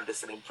Jordan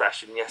Henderson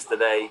impression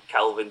yesterday,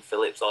 Calvin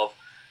Phillips, of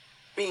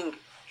being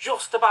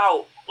just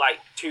about like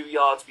 2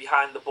 yards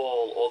behind the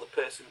ball or the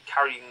person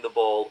carrying the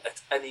ball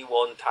at any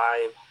one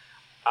time.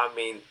 I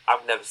mean,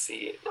 I've never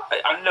seen it.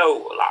 I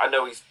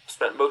know he's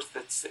spent most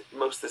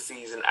of the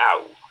season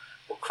out,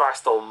 but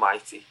Christ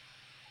Almighty!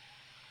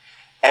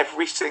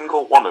 Every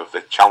single one of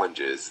the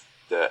challenges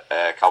that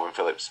Calvin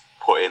Phillips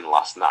put in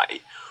last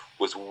night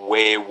was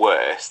way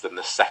worse than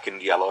the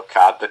second yellow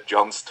card that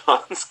John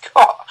Stones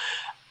got,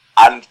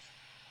 and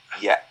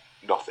yet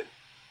nothing.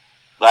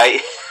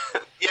 Like,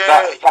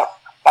 yeah,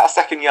 that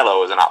second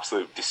yellow was an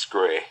absolute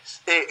disgrace.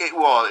 It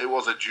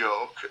was a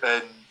joke,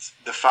 and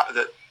the fact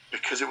that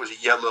because it was a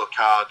yellow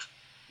card,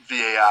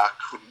 VAR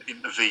couldn't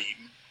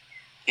intervene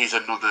is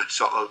another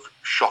sort of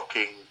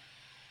shocking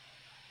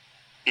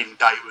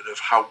indictment of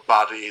how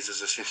bad it is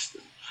as a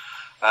system.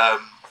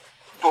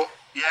 But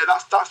yeah,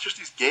 that's just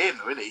his game,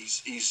 though, isn't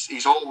it?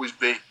 He's always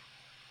been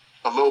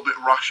a little bit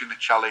rash in the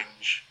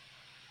challenge,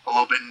 a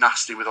little bit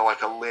nasty with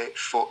a late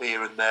foot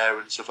here and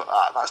there and stuff like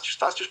that. That's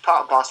just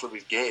part and parcel of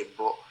his game.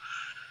 But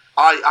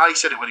I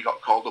said it when he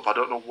got called up. I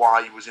don't know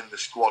why he was in the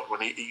squad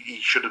when he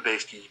should have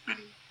basically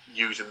been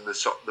using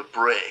the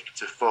break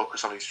to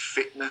focus on his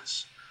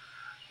fitness.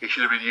 He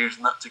should have been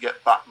using that to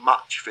get back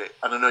match fit.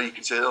 And I know you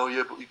can say, oh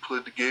yeah, but he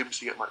played the games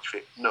to get match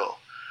fit. No.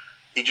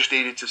 He just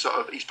needed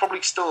to he's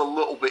probably still a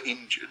little bit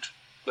injured,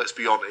 let's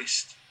be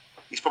honest.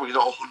 He's probably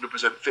not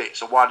 100% fit,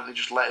 so why don't they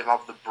just let him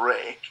have the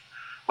break,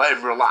 let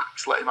him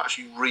relax, let him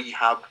actually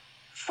rehab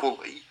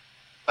fully,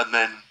 and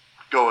then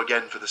go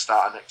again for the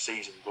start of next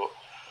season. But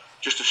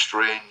just a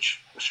strange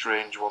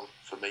one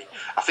for me.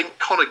 I think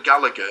Conor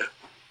Gallagher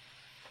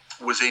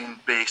was in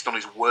based on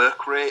his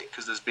work rate,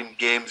 because there's been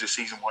games this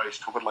season where he's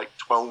covered like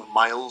 12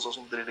 miles or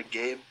something in a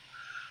game,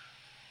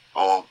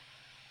 or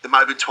there might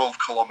have been 12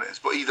 kilometres,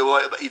 but either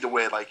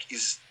way, like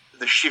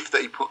the shift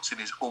that he puts in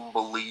is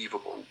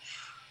unbelievable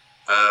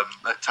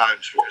at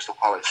times for Crystal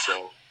Palace.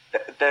 So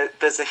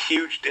there's a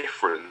huge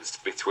difference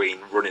between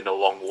running a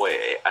long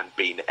way and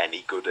being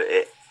any good at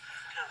it.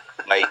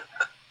 Like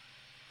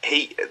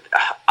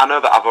I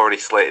know that I've already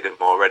slated him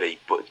already,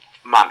 but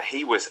man,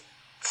 he was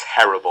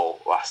terrible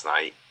last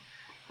night.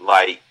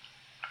 Like,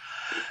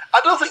 I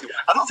don't think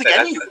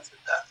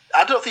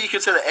you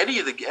can say that any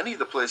of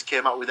the players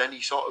came out with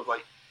any sort of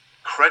like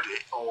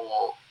credit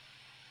or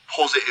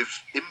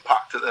positive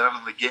impact at the end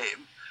of the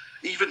game.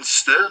 Even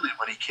Sterling,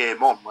 when he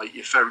came on, like,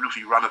 fair enough,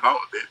 he ran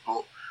about a bit,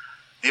 but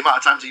the amount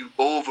of times he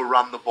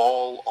overran the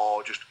ball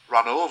or just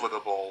ran over the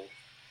ball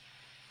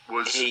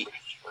was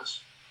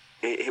ridiculous.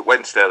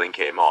 When Sterling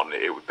came on,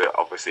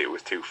 obviously it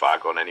was too far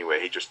gone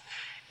anyway.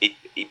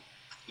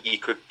 You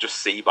could just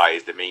see by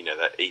his demeanour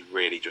that he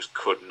really just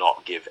could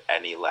not give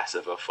any less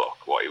of a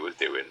fuck what he was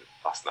doing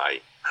last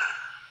night.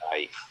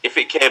 Like, if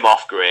it came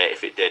off, great.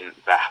 If it didn't,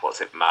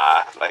 what's it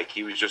matter? Like,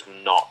 he was just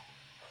not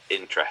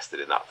interested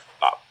in that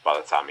by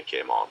the time he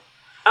came on.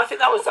 I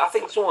think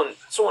someone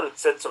had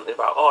said something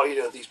about,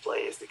 these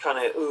players, they kind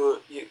of,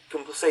 you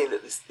can say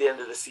that the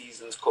end of the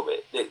season's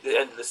coming, the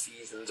end of the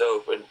season's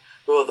over, and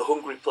the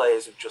hungry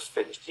players have just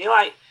finished. And you're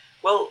like,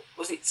 Well,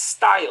 was it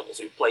Styles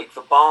who played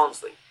for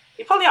Barnsley?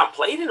 He probably hasn't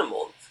played in a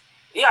month.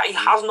 Yeah, he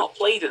has not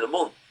played in a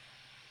month.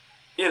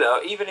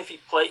 Even if he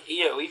played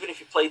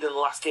in the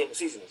last game of the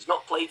season, he's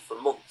not played for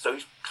a month, so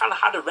he's kind of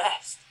had a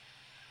rest.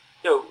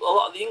 A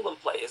lot of the England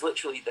players,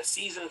 literally, the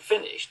season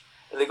finished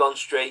and they've gone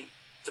straight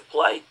to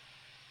play.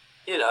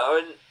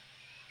 And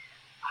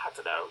I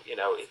don't know.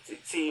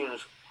 It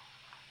seems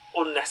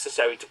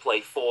unnecessary to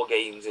play 4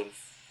 games in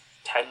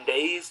 10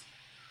 days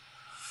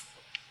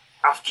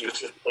after you've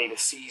just played a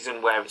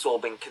season where it's all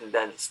been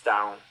condensed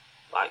down.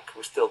 Like,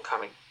 we're still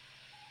kind of,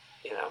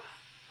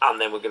 and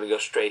then we're going to go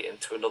straight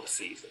into another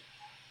season.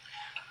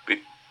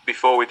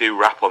 Before we do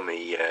wrap on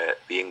the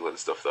England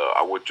stuff, though,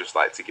 I would just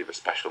like to give a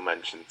special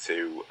mention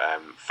to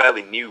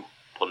fairly new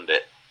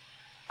pundit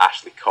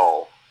Ashley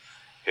Cole,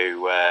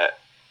 who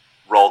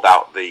rolled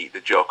out the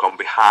joke on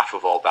behalf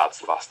of all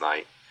dads last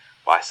night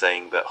by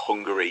saying that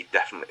Hungary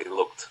definitely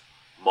looked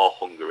more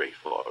hungry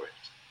for it.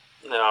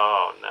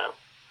 No.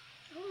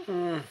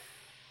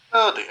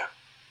 Oh dear.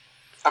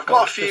 I've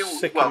got a few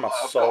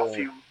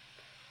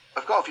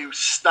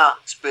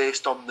stats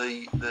based on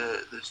the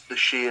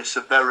sheer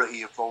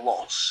severity of the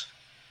loss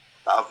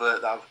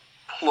that I've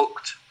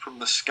plucked from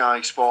the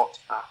Sky Sports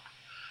app.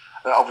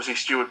 Obviously,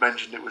 Stuart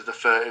mentioned it was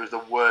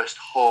the worst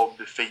home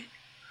defeat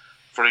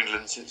for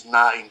England since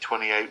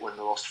 1928 when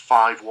they lost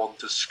 5-1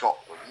 to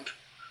Scotland.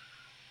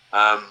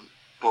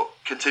 But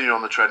continuing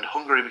on the trend,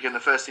 Hungary became the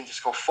first team to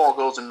score 4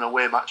 goals in an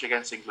away match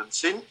against England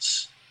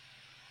since.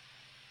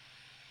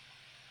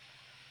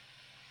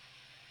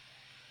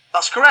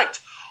 That's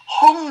correct.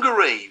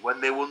 Hungary, when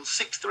they won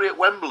 6-3 at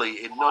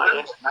Wembley in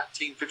November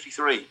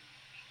 1953.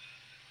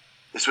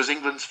 This was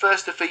England's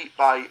first defeat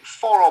by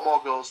 4 or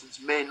more goals since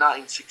May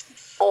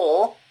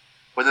 1964,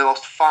 when they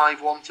lost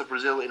 5-1 to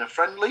Brazil in a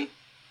friendly.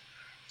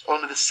 It's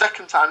only the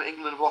second time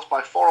England have lost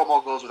by 4 or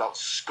more goals without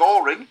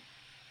scoring,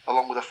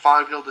 along with a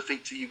 5-0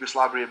 defeat to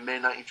Yugoslavia in May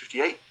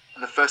 1958,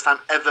 and the first time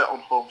ever on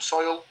home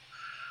soil.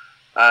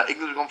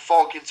 England have gone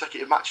 4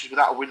 consecutive matches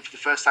without a win for the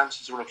first time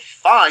since a run of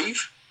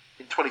 5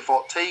 in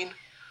 2014.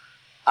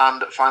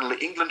 And finally,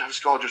 England have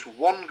scored just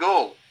 1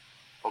 goal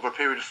over a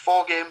period of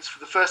 4 games for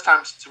the first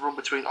time since a run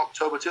between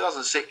October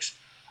 2006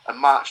 and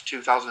March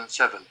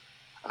 2007.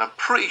 And I'm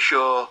pretty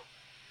sure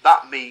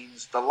that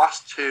means the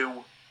last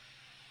 2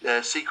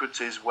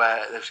 sequences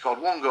where they've scored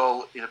 1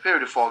 goal in a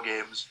period of 4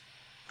 games,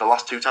 the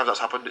last 2 times that's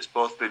happened, it's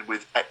both been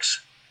with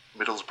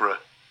ex-Middlesbrough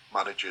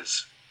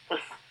managers.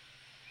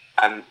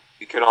 And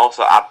you can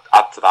also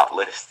add to that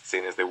list,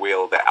 seeing as they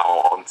wheeled it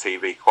out on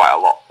TV quite a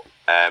lot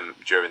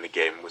during the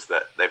game, was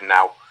that they've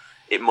now,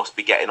 it must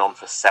be getting on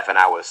for 7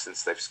 hours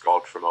since they've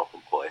scored from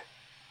open play.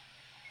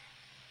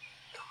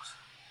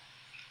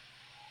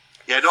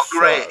 Yeah, not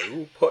great.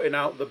 So, putting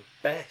out the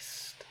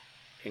best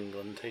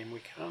England team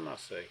we can, I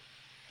see.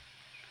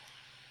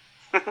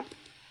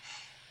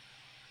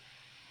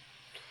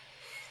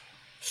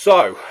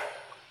 So,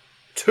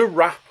 to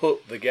wrap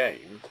up the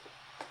game,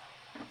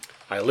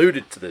 I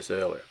alluded to this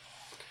earlier.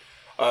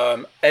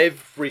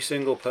 Every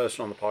single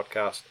person on the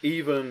podcast,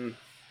 even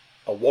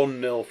a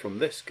 1-0 from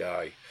this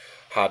guy,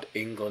 had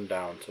England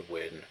down to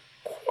win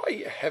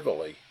quite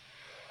heavily.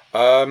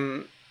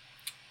 What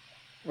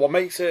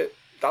makes it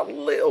that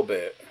little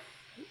bit,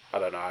 I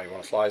don't know how you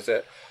want to slice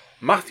it,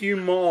 Matthew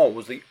Moore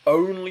was the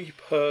only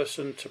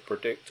person to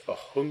predict a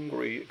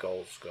Hungary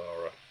goal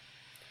scorer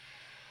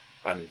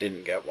and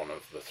didn't get one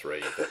of the 3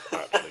 that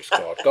actually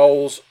scored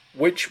goals,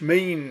 which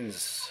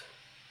means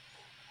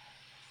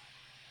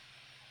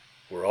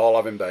we're all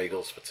having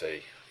bagels for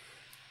tea.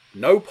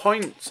 No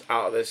points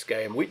out of this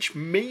game, which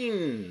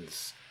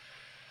means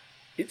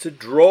it's a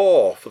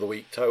draw for the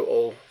week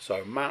total.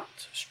 So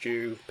Matt,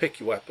 Stu, pick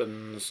your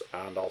weapons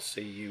and I'll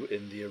see you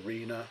in the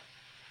arena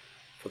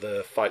for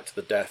the fight to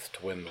the death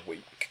to win the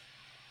week.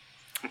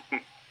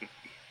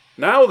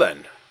 Now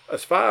then,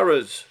 as far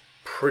as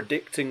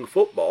predicting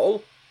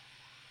football,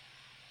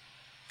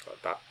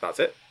 that's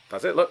it.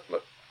 Look.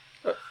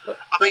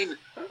 I mean,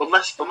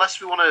 unless we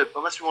want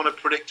to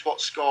predict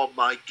what score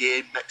my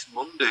game next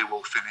Monday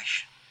will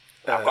finish.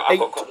 I've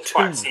got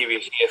quite a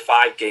serious Year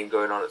 5 game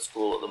going on at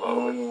school at the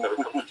moment. So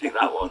we come to do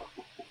that one.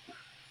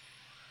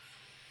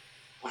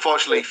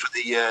 Unfortunately, for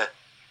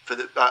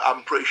the,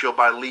 I'm pretty sure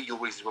by legal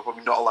reasons we're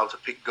probably not allowed to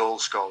pick goal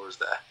scorers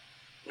there.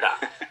 Nah.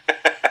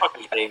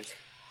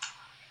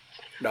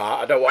 No,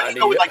 I don't want any.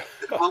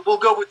 We'll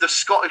go with the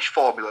Scottish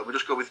formula. We'll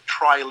just go with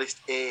trialist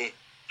A,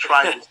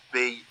 trialist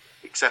B,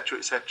 etc.,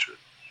 etc.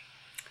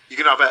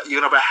 You're gonna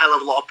have a hell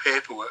of a lot of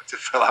paperwork to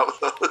fill out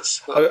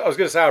those. I was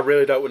going to say I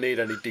really don't need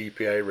any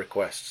DPA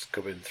requests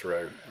coming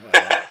through.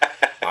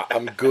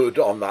 I'm good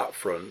on that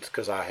front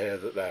because I hear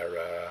that they're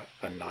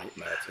a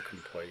nightmare to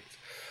complete.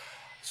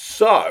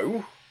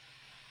 So,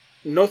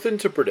 nothing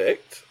to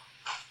predict.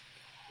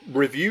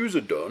 Reviews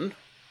are done.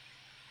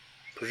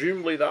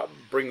 Presumably that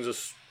brings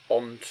us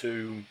on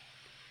to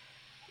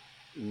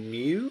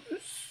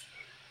news.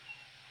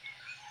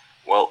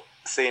 Well,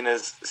 seeing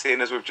as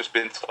we've just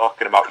been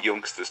talking about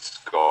youngsters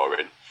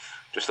scoring,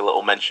 just a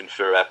little mention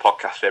for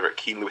podcast favourite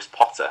Keane Lewis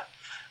Potter,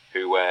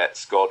 who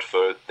scored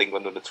for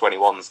England under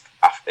 21s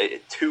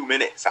 2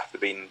 minutes after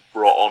being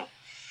brought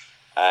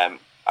on.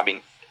 I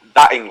mean,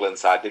 that England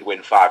side did win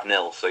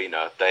 5-0, so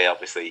they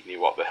obviously knew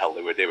what the hell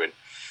they were doing.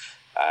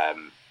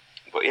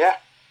 But yeah,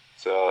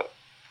 so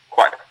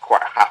quite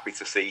happy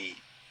to see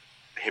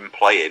him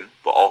playing,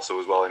 but also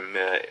as well him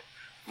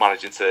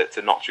managing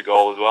to notch a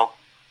goal as well.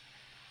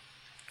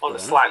 On the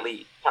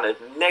slightly kind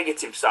of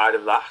negative side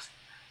of that,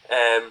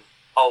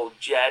 old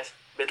Jed,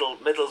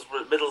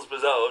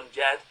 Middlesbrough's own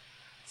Jed,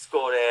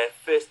 scored a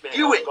first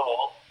minute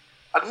goal.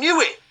 I knew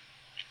it.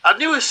 I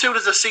knew as soon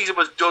as the season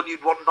was done,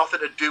 you'd want nothing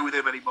to do with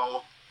him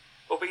anymore.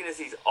 But being as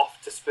he's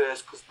off to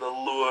Spurs because the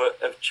lure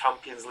of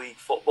Champions League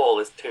football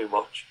is too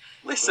much.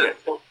 Listen,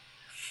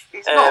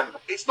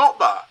 it's not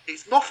that.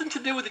 It's nothing to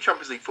do with the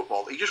Champions League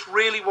football. He just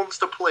really wants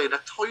to play in a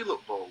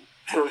toilet bowl.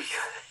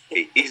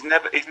 He's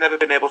never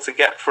been able to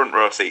get front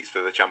row seats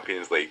for the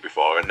Champions League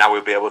before, and now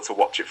we'll be able to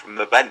watch it from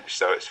the bench,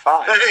 so it's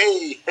fine.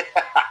 Hey!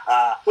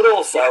 But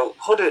also,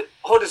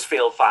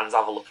 Huddersfield fans,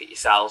 have a look at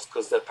yourselves,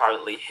 because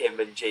apparently him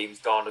and James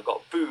Garner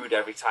got booed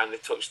every time they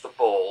touched the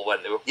ball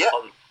when they were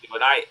on the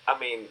night. I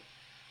mean,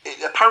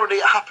 apparently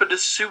it happened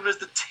as soon as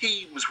the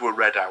teams were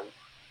read out.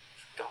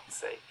 For God's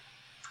sake.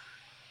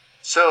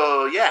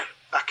 So yeah,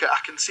 I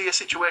can see a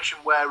situation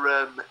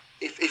where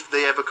if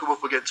they ever come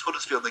up against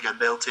Huddersfield again,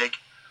 they'll take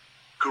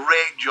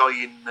great joy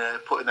in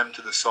putting them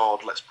to the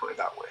sword, let's put it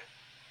that way.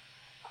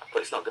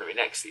 But it's not going to be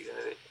next season,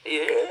 is it?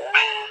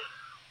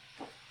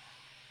 Yeah.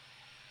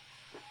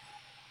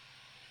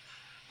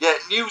 Yeah,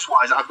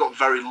 news-wise, I've got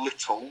very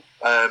little.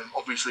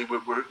 Obviously, we're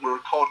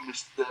recording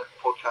this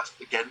podcast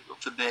again, up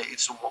to date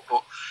somewhat,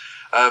 but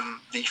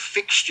the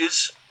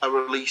fixtures are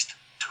released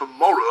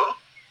tomorrow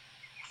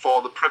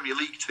for the Premier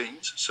League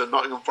teams, so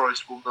Nottingham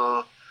Forest will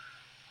know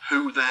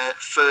who their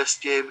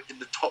first game in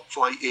the top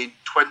flight in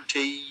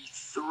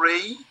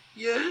 23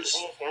 years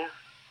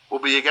will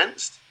be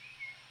against.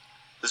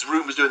 There's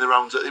rumours doing the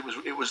rounds that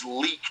it was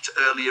leaked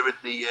earlier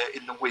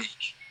in the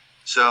week.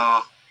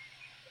 So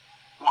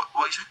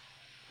what is it?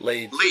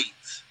 Leeds.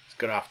 It's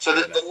gonna have to so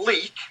the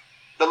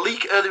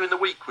leak earlier in the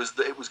week was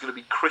that it was going to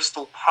be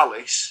Crystal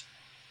Palace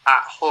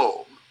at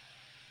home.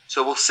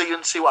 So we'll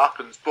see what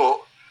happens. But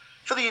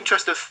for the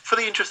interest of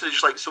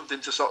just like something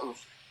to sort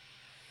of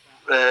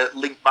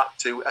link back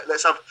to,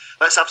 let's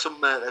have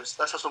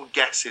some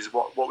guesses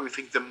what we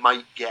think they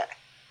might get.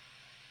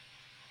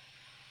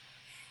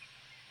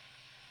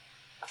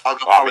 I'll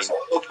go Palace.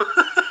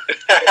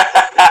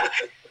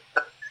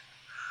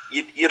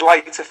 You'd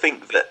like to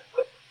think that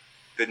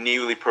the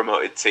newly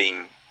promoted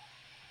team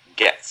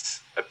gets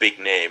a big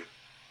name.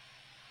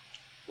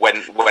 When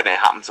it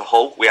happened to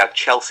Hull, we had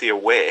Chelsea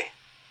away.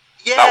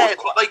 Yeah,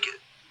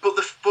 but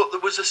there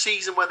was a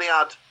season when they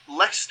had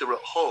Leicester at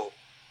home.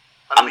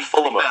 And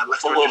Fulham at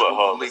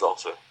home was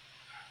also.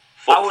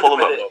 Fulham at home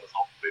has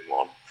also been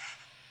one.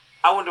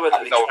 I wonder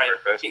whether they try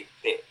and keep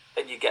it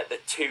and you get the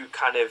two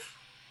kind of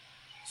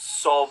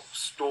sob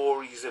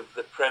stories of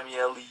the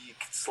Premier League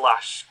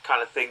 /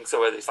 kind of thing. So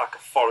whether it's like a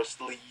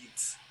Forest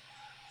Leeds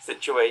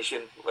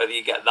situation, whether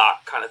you get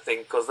that kind of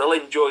thing, because they'll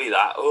enjoy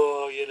that.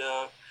 Oh,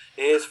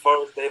 here's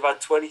Forest, they've had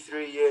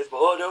 23 years,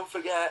 but don't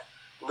forget,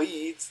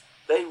 Leeds,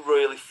 they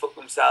really fucked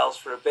themselves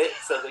for a bit,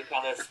 so they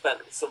kind of spent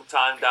some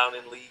time down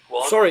in League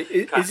One. Sorry,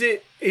 is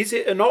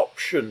it an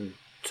option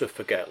to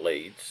forget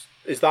Leeds?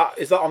 Is that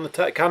on the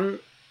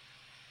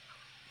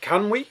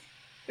can we?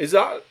 Is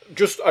that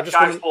just?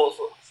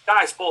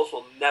 Sky Sports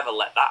will never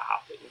let that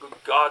happen.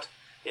 Good God,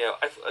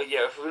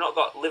 if we've not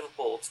got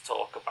Liverpool to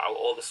talk about,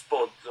 or the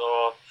Spuds,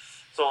 or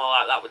someone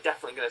like that, we're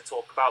definitely going to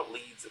talk about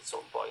Leeds at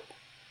some point.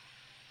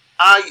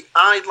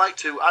 I'd like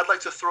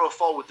to throw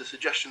forward the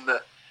suggestion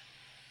that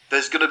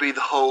there's going to be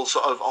the whole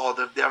sort of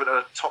they haven't had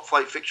a top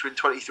flight fixture in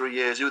 23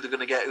 years. Who they're going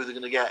to get,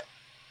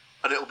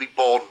 and it'll be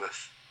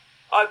Bournemouth.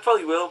 Oh, it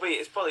probably will be.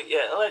 It's probably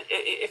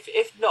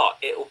If not,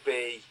 it'll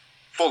be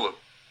Fulham.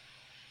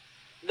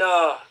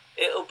 No,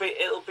 it'll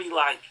be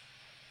like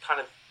kind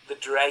of the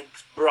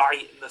Dregs,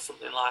 Brighton, or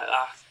something like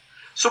that.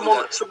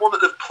 Someone that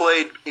they've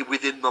played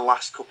within the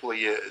last couple of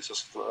years or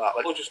something like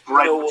that. Or just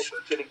no one's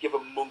going to give a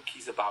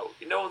monkeys about.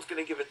 No one's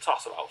going to give a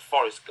toss about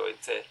Forest going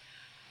to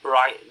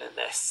Brighton and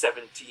their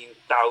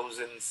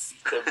 17,000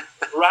 seater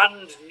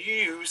brand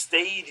new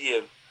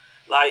stadium.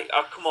 Like,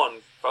 oh, come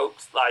on,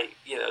 folks. Like,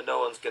 no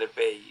one's going to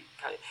be.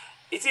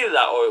 It's either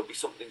that or it'll be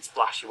something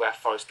splashy where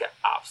Forest get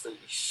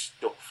absolutely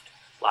stuffed,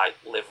 like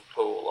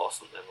Liverpool or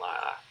something like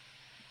that.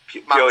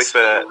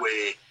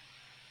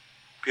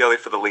 Purely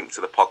for the link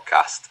to the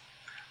podcast,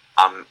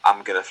 I'm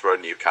going to throw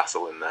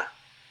Newcastle in there.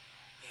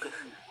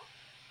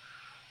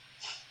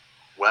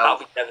 Well, that'll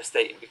be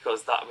devastating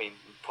because we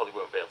probably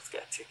won't be able to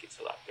get tickets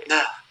for that game.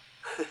 Yeah.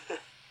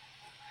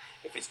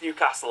 If it's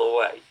Newcastle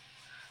away,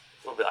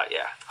 we'll be like,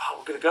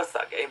 we're going to go to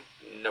that game.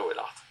 No, we're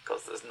not,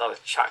 because there's not a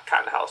cat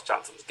in the house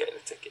chance of us getting a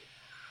ticket.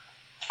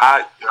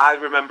 I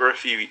remember a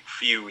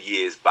few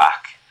years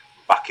back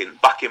in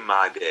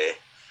my day,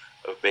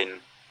 of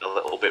being a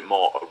little bit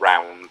more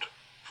around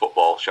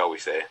football, shall we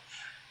say,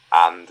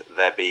 and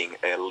there being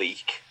a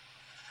leak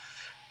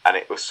and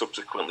it was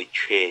subsequently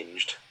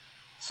changed,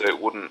 so it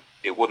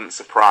wouldn't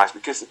surprise,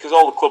 because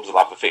all the clubs will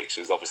have the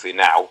fixtures obviously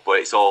now, but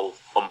it's all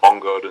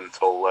unbongoed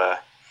until.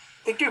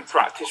 They do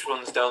practice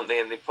runs, don't they?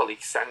 And they probably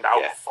send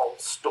out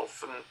false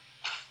stuff and.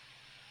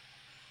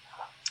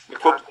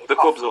 The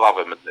clubs will have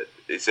them, and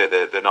they say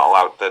they're not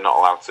allowed. They're not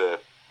allowed to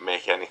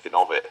make anything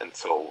of it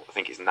until I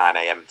think it's 9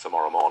 a.m.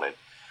 tomorrow morning.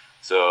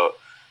 So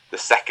the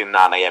second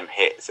 9 a.m.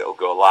 hits, it'll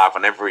go live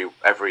on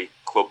every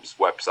club's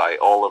website,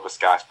 all over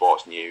Sky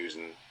Sports News,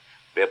 and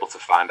be able to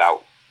find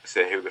out,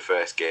 say, who the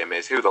first game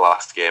is, who the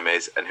last game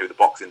is, and who the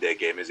Boxing Day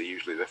game is. Are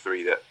usually the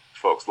three that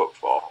folks look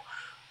for.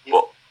 Yep.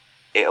 But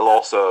it'll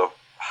also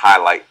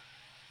highlight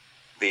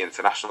the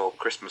international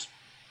Christmas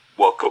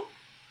World Cup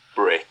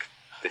break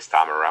this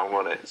time around,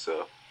 won't it?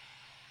 So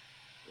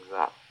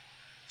that.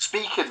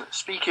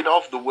 Speaking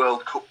of the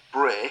World Cup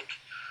break,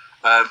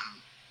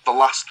 the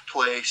last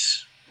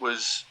place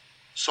was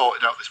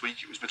sorted out this week.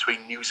 It was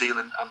between New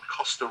Zealand and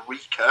Costa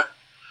Rica,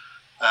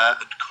 and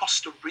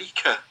Costa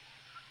Rica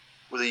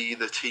were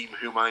the team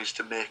who managed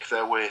to make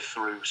their way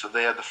through. So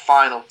they are the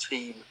final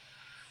team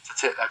to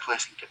take their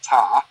place in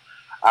Qatar,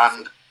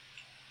 and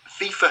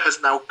FIFA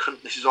has now.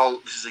 This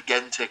is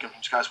again taken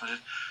from Sky Sports.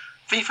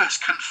 FIFA has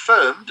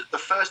confirmed the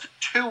first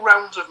 2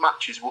 rounds of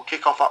matches will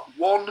kick off at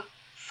 1,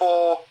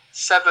 4,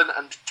 7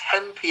 and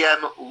 10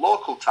 p.m.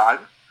 local time,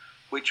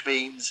 which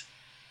means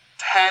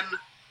 10,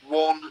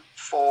 1,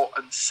 4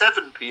 and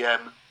 7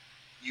 p.m.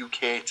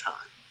 UK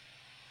time.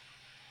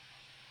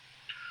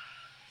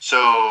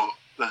 So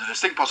there's a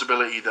distinct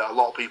possibility that a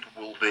lot of people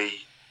will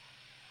be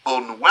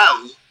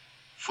unwell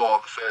for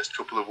the first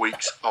couple of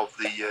weeks of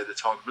the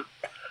tournament.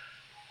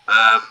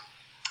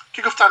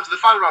 Kick-off time to the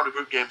final round of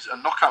group games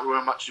and knockout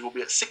round matches will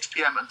be at 6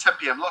 p.m. and 10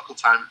 p.m. local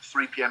time,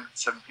 3 p.m. and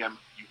 7 p.m.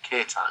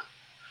 UK time.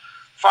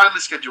 Finally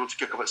scheduled to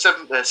kick off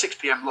at 6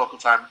 p.m. local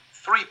time,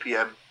 3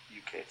 p.m.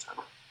 UK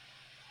time.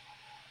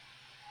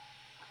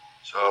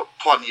 So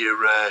plan your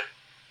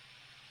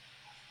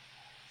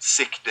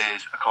sick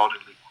days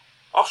accordingly.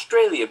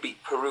 Australia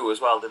beat Peru as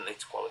well, didn't they,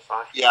 to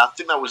qualify? Yeah, I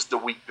think that was the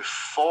week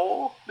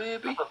before,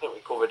 maybe. I don't think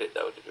we covered it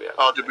though, did we?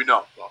 Oh, did we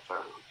not? Oh, fair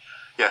enough.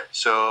 Yeah,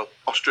 so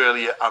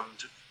Australia and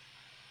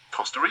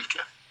Costa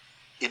Rica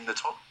in the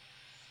top.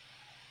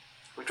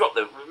 We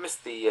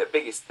missed the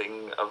biggest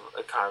thing of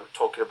kind of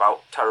talking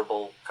about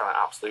terrible, kind of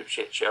absolute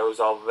shit shows.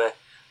 Of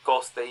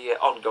course, the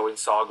ongoing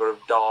saga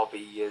of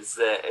Derby is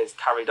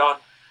carried on,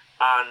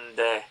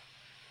 and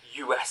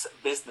US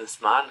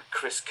businessman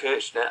Chris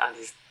Kirchner and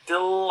his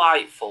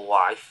delightful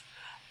wife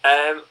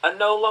are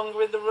no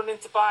longer in the running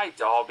to buy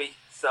Derby.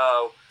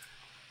 So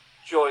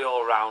joy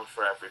all round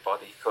for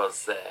everybody,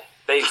 because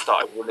they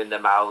started running their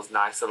mouths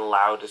nice and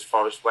loud as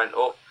Forest went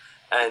up.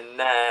 And,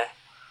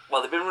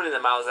 they've been running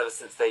their mouths ever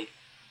since they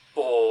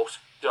bought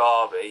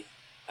Derby,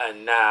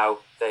 and now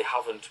they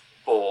haven't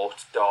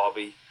bought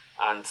Derby,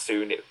 and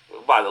soon,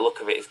 by the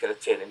look of it, it's going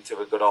to turn into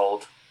a good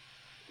old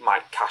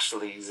Mike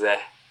Cashley's,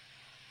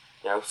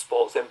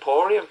 sports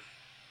emporium.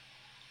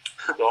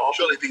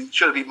 Surely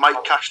it be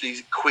Mike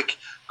Cashley's quick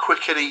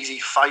and easy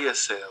fire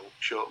sale,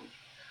 surely.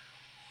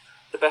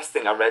 The best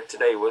thing I read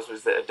today was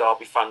that a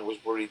Derby fan was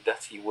worried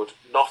that he would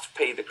not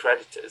pay the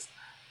creditors,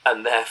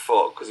 and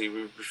therefore, because he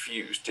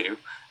refused to,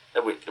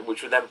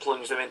 which would then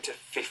plunge them into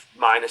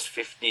minus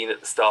 15 at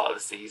the start of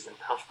the season.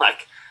 I'm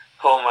like,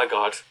 oh my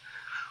God.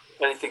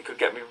 If anything could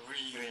get me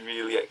really,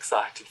 really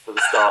excited for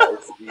the start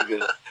of the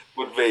season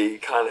would be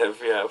kind of,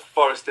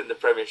 Forest in the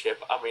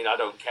Premiership. I mean, I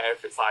don't care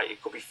if it's like,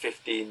 it could be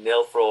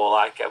 15-0 for all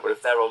I care, but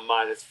if they're on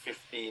minus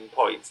 15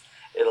 points,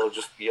 it'll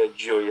just be a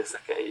joyous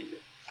occasion.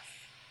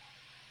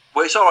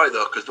 Well, it's all right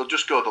though, because they'll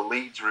just go the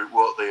Leeds route,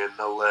 won't they? And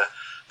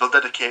they'll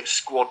dedicate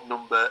squad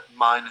number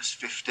minus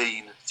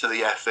 15 to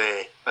the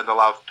FA, and they'll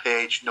have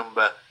page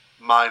number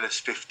minus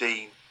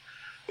 15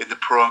 in the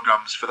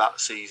programmes for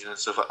that season and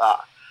stuff like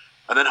that.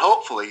 And then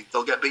hopefully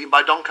they'll get beaten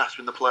by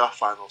Doncaster in the playoff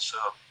final. So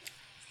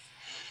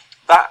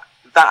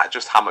that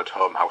just hammered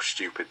home how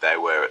stupid they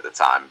were at the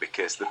time,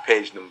 because the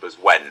page numbers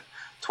went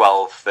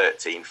 12,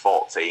 13,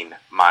 14,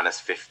 minus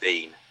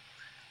 15.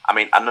 I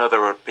mean, I know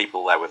there are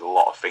people there with a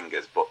lot of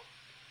fingers, but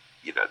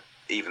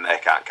even they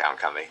can't count,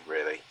 can they,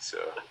 really? So.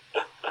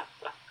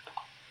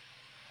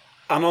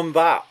 And on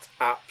that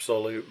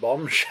absolute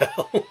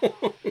bombshell,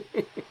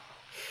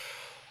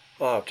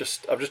 I've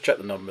just checked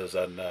the numbers,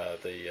 and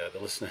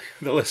the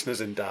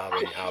listeners in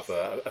Derby have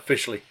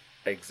officially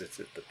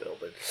exited the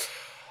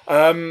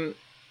building.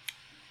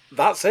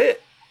 That's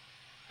it.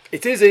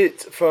 It is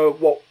it for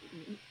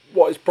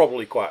what is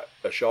probably quite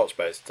a short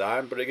space of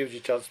time, but it gives you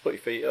a chance to put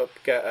your feet up,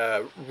 get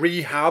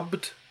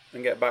rehabbed,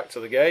 and get back to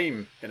the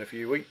game in a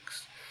few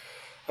weeks.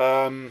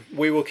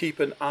 We will keep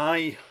an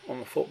eye on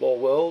the football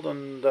world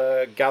and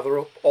gather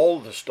up all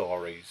the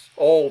stories,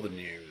 all the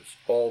news,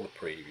 all the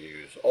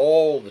previews,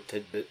 all the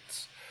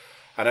tidbits,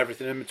 and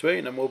everything in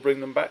between, and we'll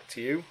bring them back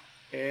to you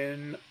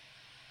in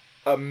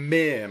a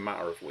mere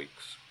matter of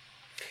weeks.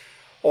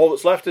 All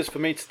that's left is for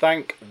me to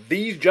thank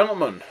these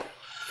gentlemen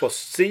for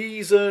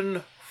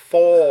Season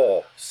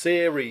 4,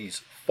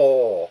 Series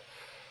 4,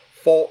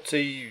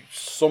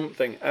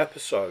 40-something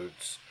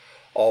episodes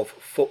of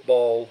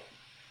football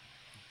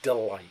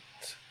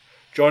delight.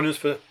 Join us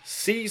for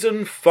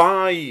Season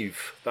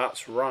 5.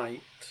 That's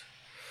right.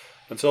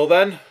 Until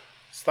then,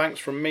 thanks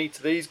from me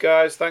to these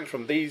guys, thanks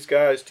from these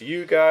guys to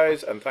you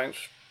guys, and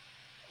thanks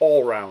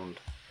all round.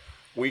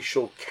 We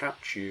shall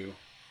catch you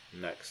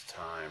next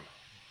time.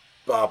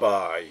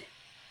 Bye-bye.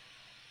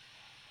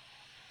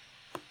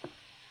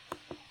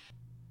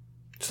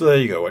 So there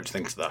you go, what do you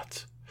think of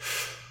that?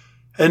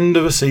 End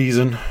of a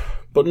season,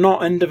 but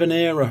not end of an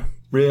era,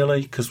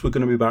 really, because we're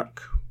going to be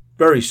back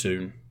very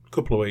soon. A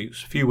couple of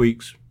weeks, a few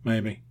weeks,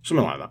 maybe,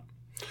 something like that.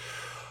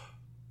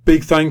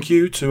 Big thank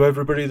you to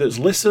everybody that's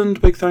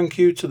listened. Big thank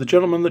you to the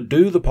gentlemen that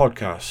do the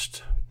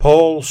podcast.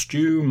 Paul,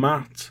 Stu,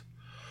 Matt.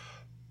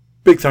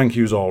 Big thank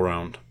yous all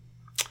round.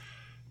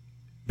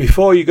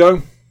 Before you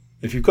go,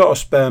 if you've got a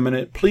spare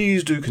minute,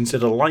 please do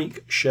consider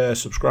like, share,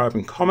 subscribe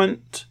and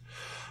comment.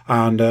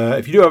 And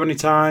if you do have any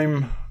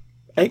time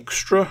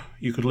extra,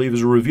 you could leave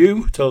us a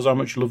review. Tell us how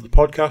much you love the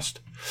podcast.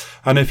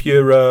 And if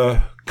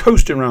you're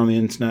coasting around the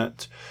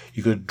internet,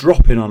 you could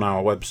drop in on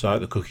our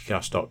website,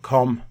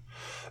 thecookiecast.com.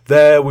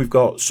 There we've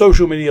got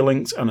social media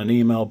links and an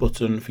email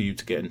button for you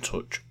to get in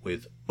touch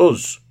with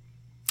us.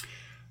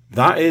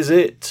 That is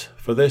it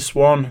for this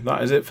one.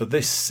 That is it for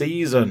this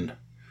season.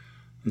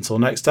 Until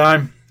next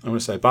time, I'm going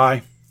to say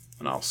bye,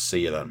 and I'll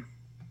see you then.